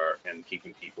process and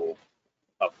keeping people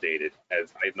updated.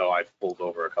 As I know, I've pulled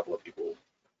over a couple of people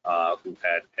who've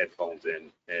had headphones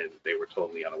in, and they were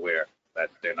totally unaware that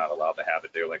they're not allowed to have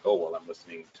it. They're like, oh, well, I'm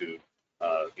listening to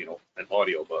an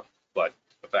audiobook. But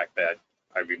the fact that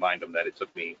I remind them that it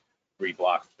took me 3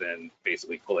 blocks and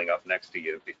basically pulling up next to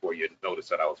you before you notice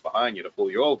that I was behind you to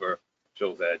pull you over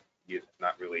shows that you're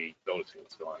not really noticing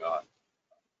what's going on.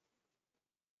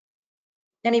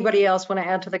 Anybody else want to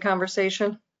add to the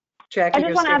conversation? Jackie, I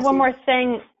just want to add one more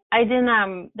thing I didn't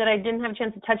have a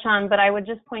chance to touch on, but I would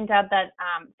just point out that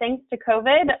thanks to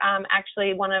COVID,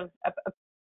 actually one of a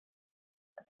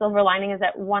silver lining is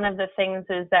that one of the things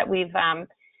is that we've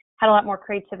had a lot more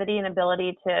creativity and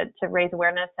ability to raise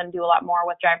awareness and do a lot more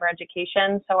with driver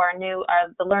education. So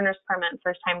the learner's permit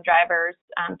first-time drivers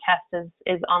test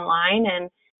is online, and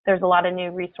there's a lot of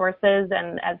new resources,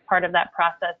 and as part of that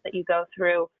process that you go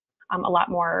through a lot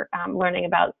more learning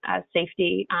about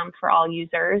safety for all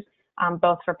users.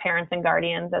 Both for parents and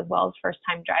guardians as well as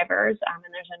first-time drivers. And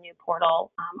there's a new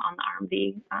portal on the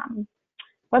RMV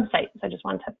website. So I just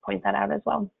wanted to point that out as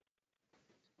well.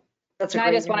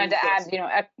 I just wanted to add,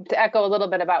 to echo a little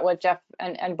bit about what Jeff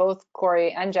and both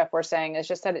Corey and Jeff were saying, is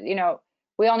just that,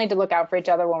 we all need to look out for each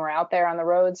other when we're out there on the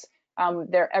roads.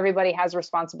 Everybody has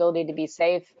responsibility to be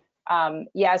safe.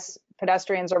 Yes,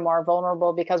 pedestrians are more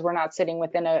vulnerable because we're not sitting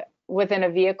within a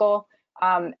vehicle.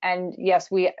 And yes,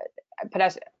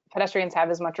 pedestrians have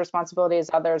as much responsibility as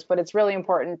others, but it's really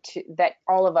important that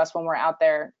all of us, when we're out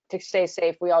there, to stay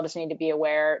safe, we all just need to be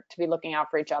aware, to be looking out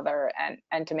for each other,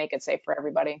 and to make it safe for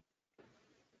everybody.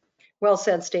 Well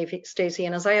said, Stacey.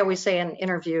 And as I always say in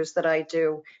interviews that I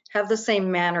do, have the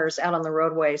same manners out on the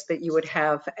roadways that you would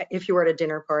have if you were at a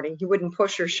dinner party. You wouldn't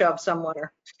push or shove someone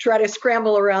or try to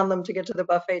scramble around them to get to the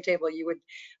buffet table. You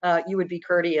would be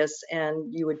courteous,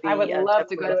 and you would be. I would love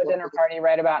to go to a dinner party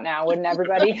right about now, wouldn't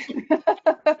everybody?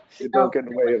 You don't get in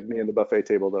the way of me and the buffet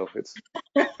table, though. It's.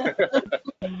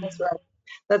 That's right.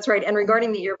 That's right. And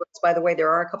regarding the earbuds, by the way, there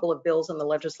are a couple of bills in the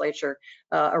legislature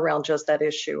around just that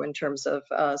issue in terms of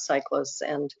cyclists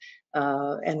and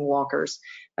walkers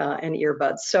and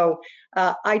earbuds. So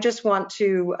I just want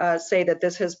to say that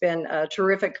this has been a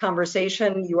terrific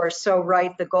conversation. You are so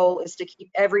right. The goal is to keep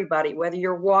everybody, whether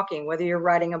you're walking, whether you're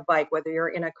riding a bike, whether you're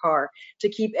in a car, to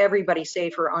keep everybody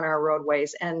safer on our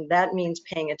roadways. And that means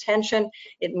paying attention.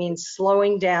 It means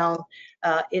slowing down.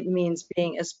 It means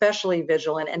being especially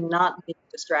vigilant and not being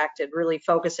distracted, really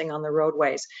focusing on the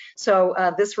roadways. So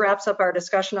this wraps up our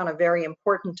discussion on a very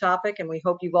important topic, and we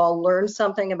hope you've all learned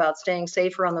something about staying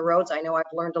safer on the roads. I know I've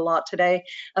learned a lot today.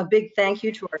 A big thank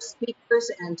you to our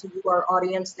speakers and to you, our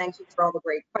audience. Thank you for all the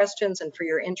great questions and for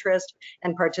your interest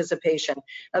and participation.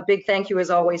 A big thank you,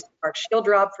 as always, to Mark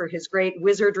Shieldrop for his great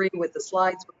wizardry with the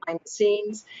slides behind the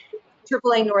scenes.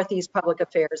 AAA Northeast Public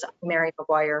Affairs, I'm Mary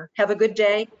Maguire. Have a good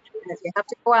day. And if you have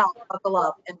to go out, buckle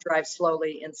up and drive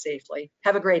slowly and safely.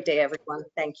 Have a great day, everyone.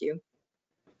 Thank you.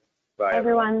 Bye,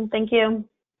 everyone. Thank you.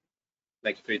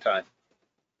 Thank you for your time.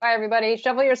 Bye, everybody.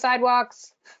 Shovel your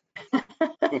sidewalks.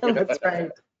 That's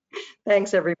right.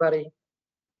 Thanks, everybody.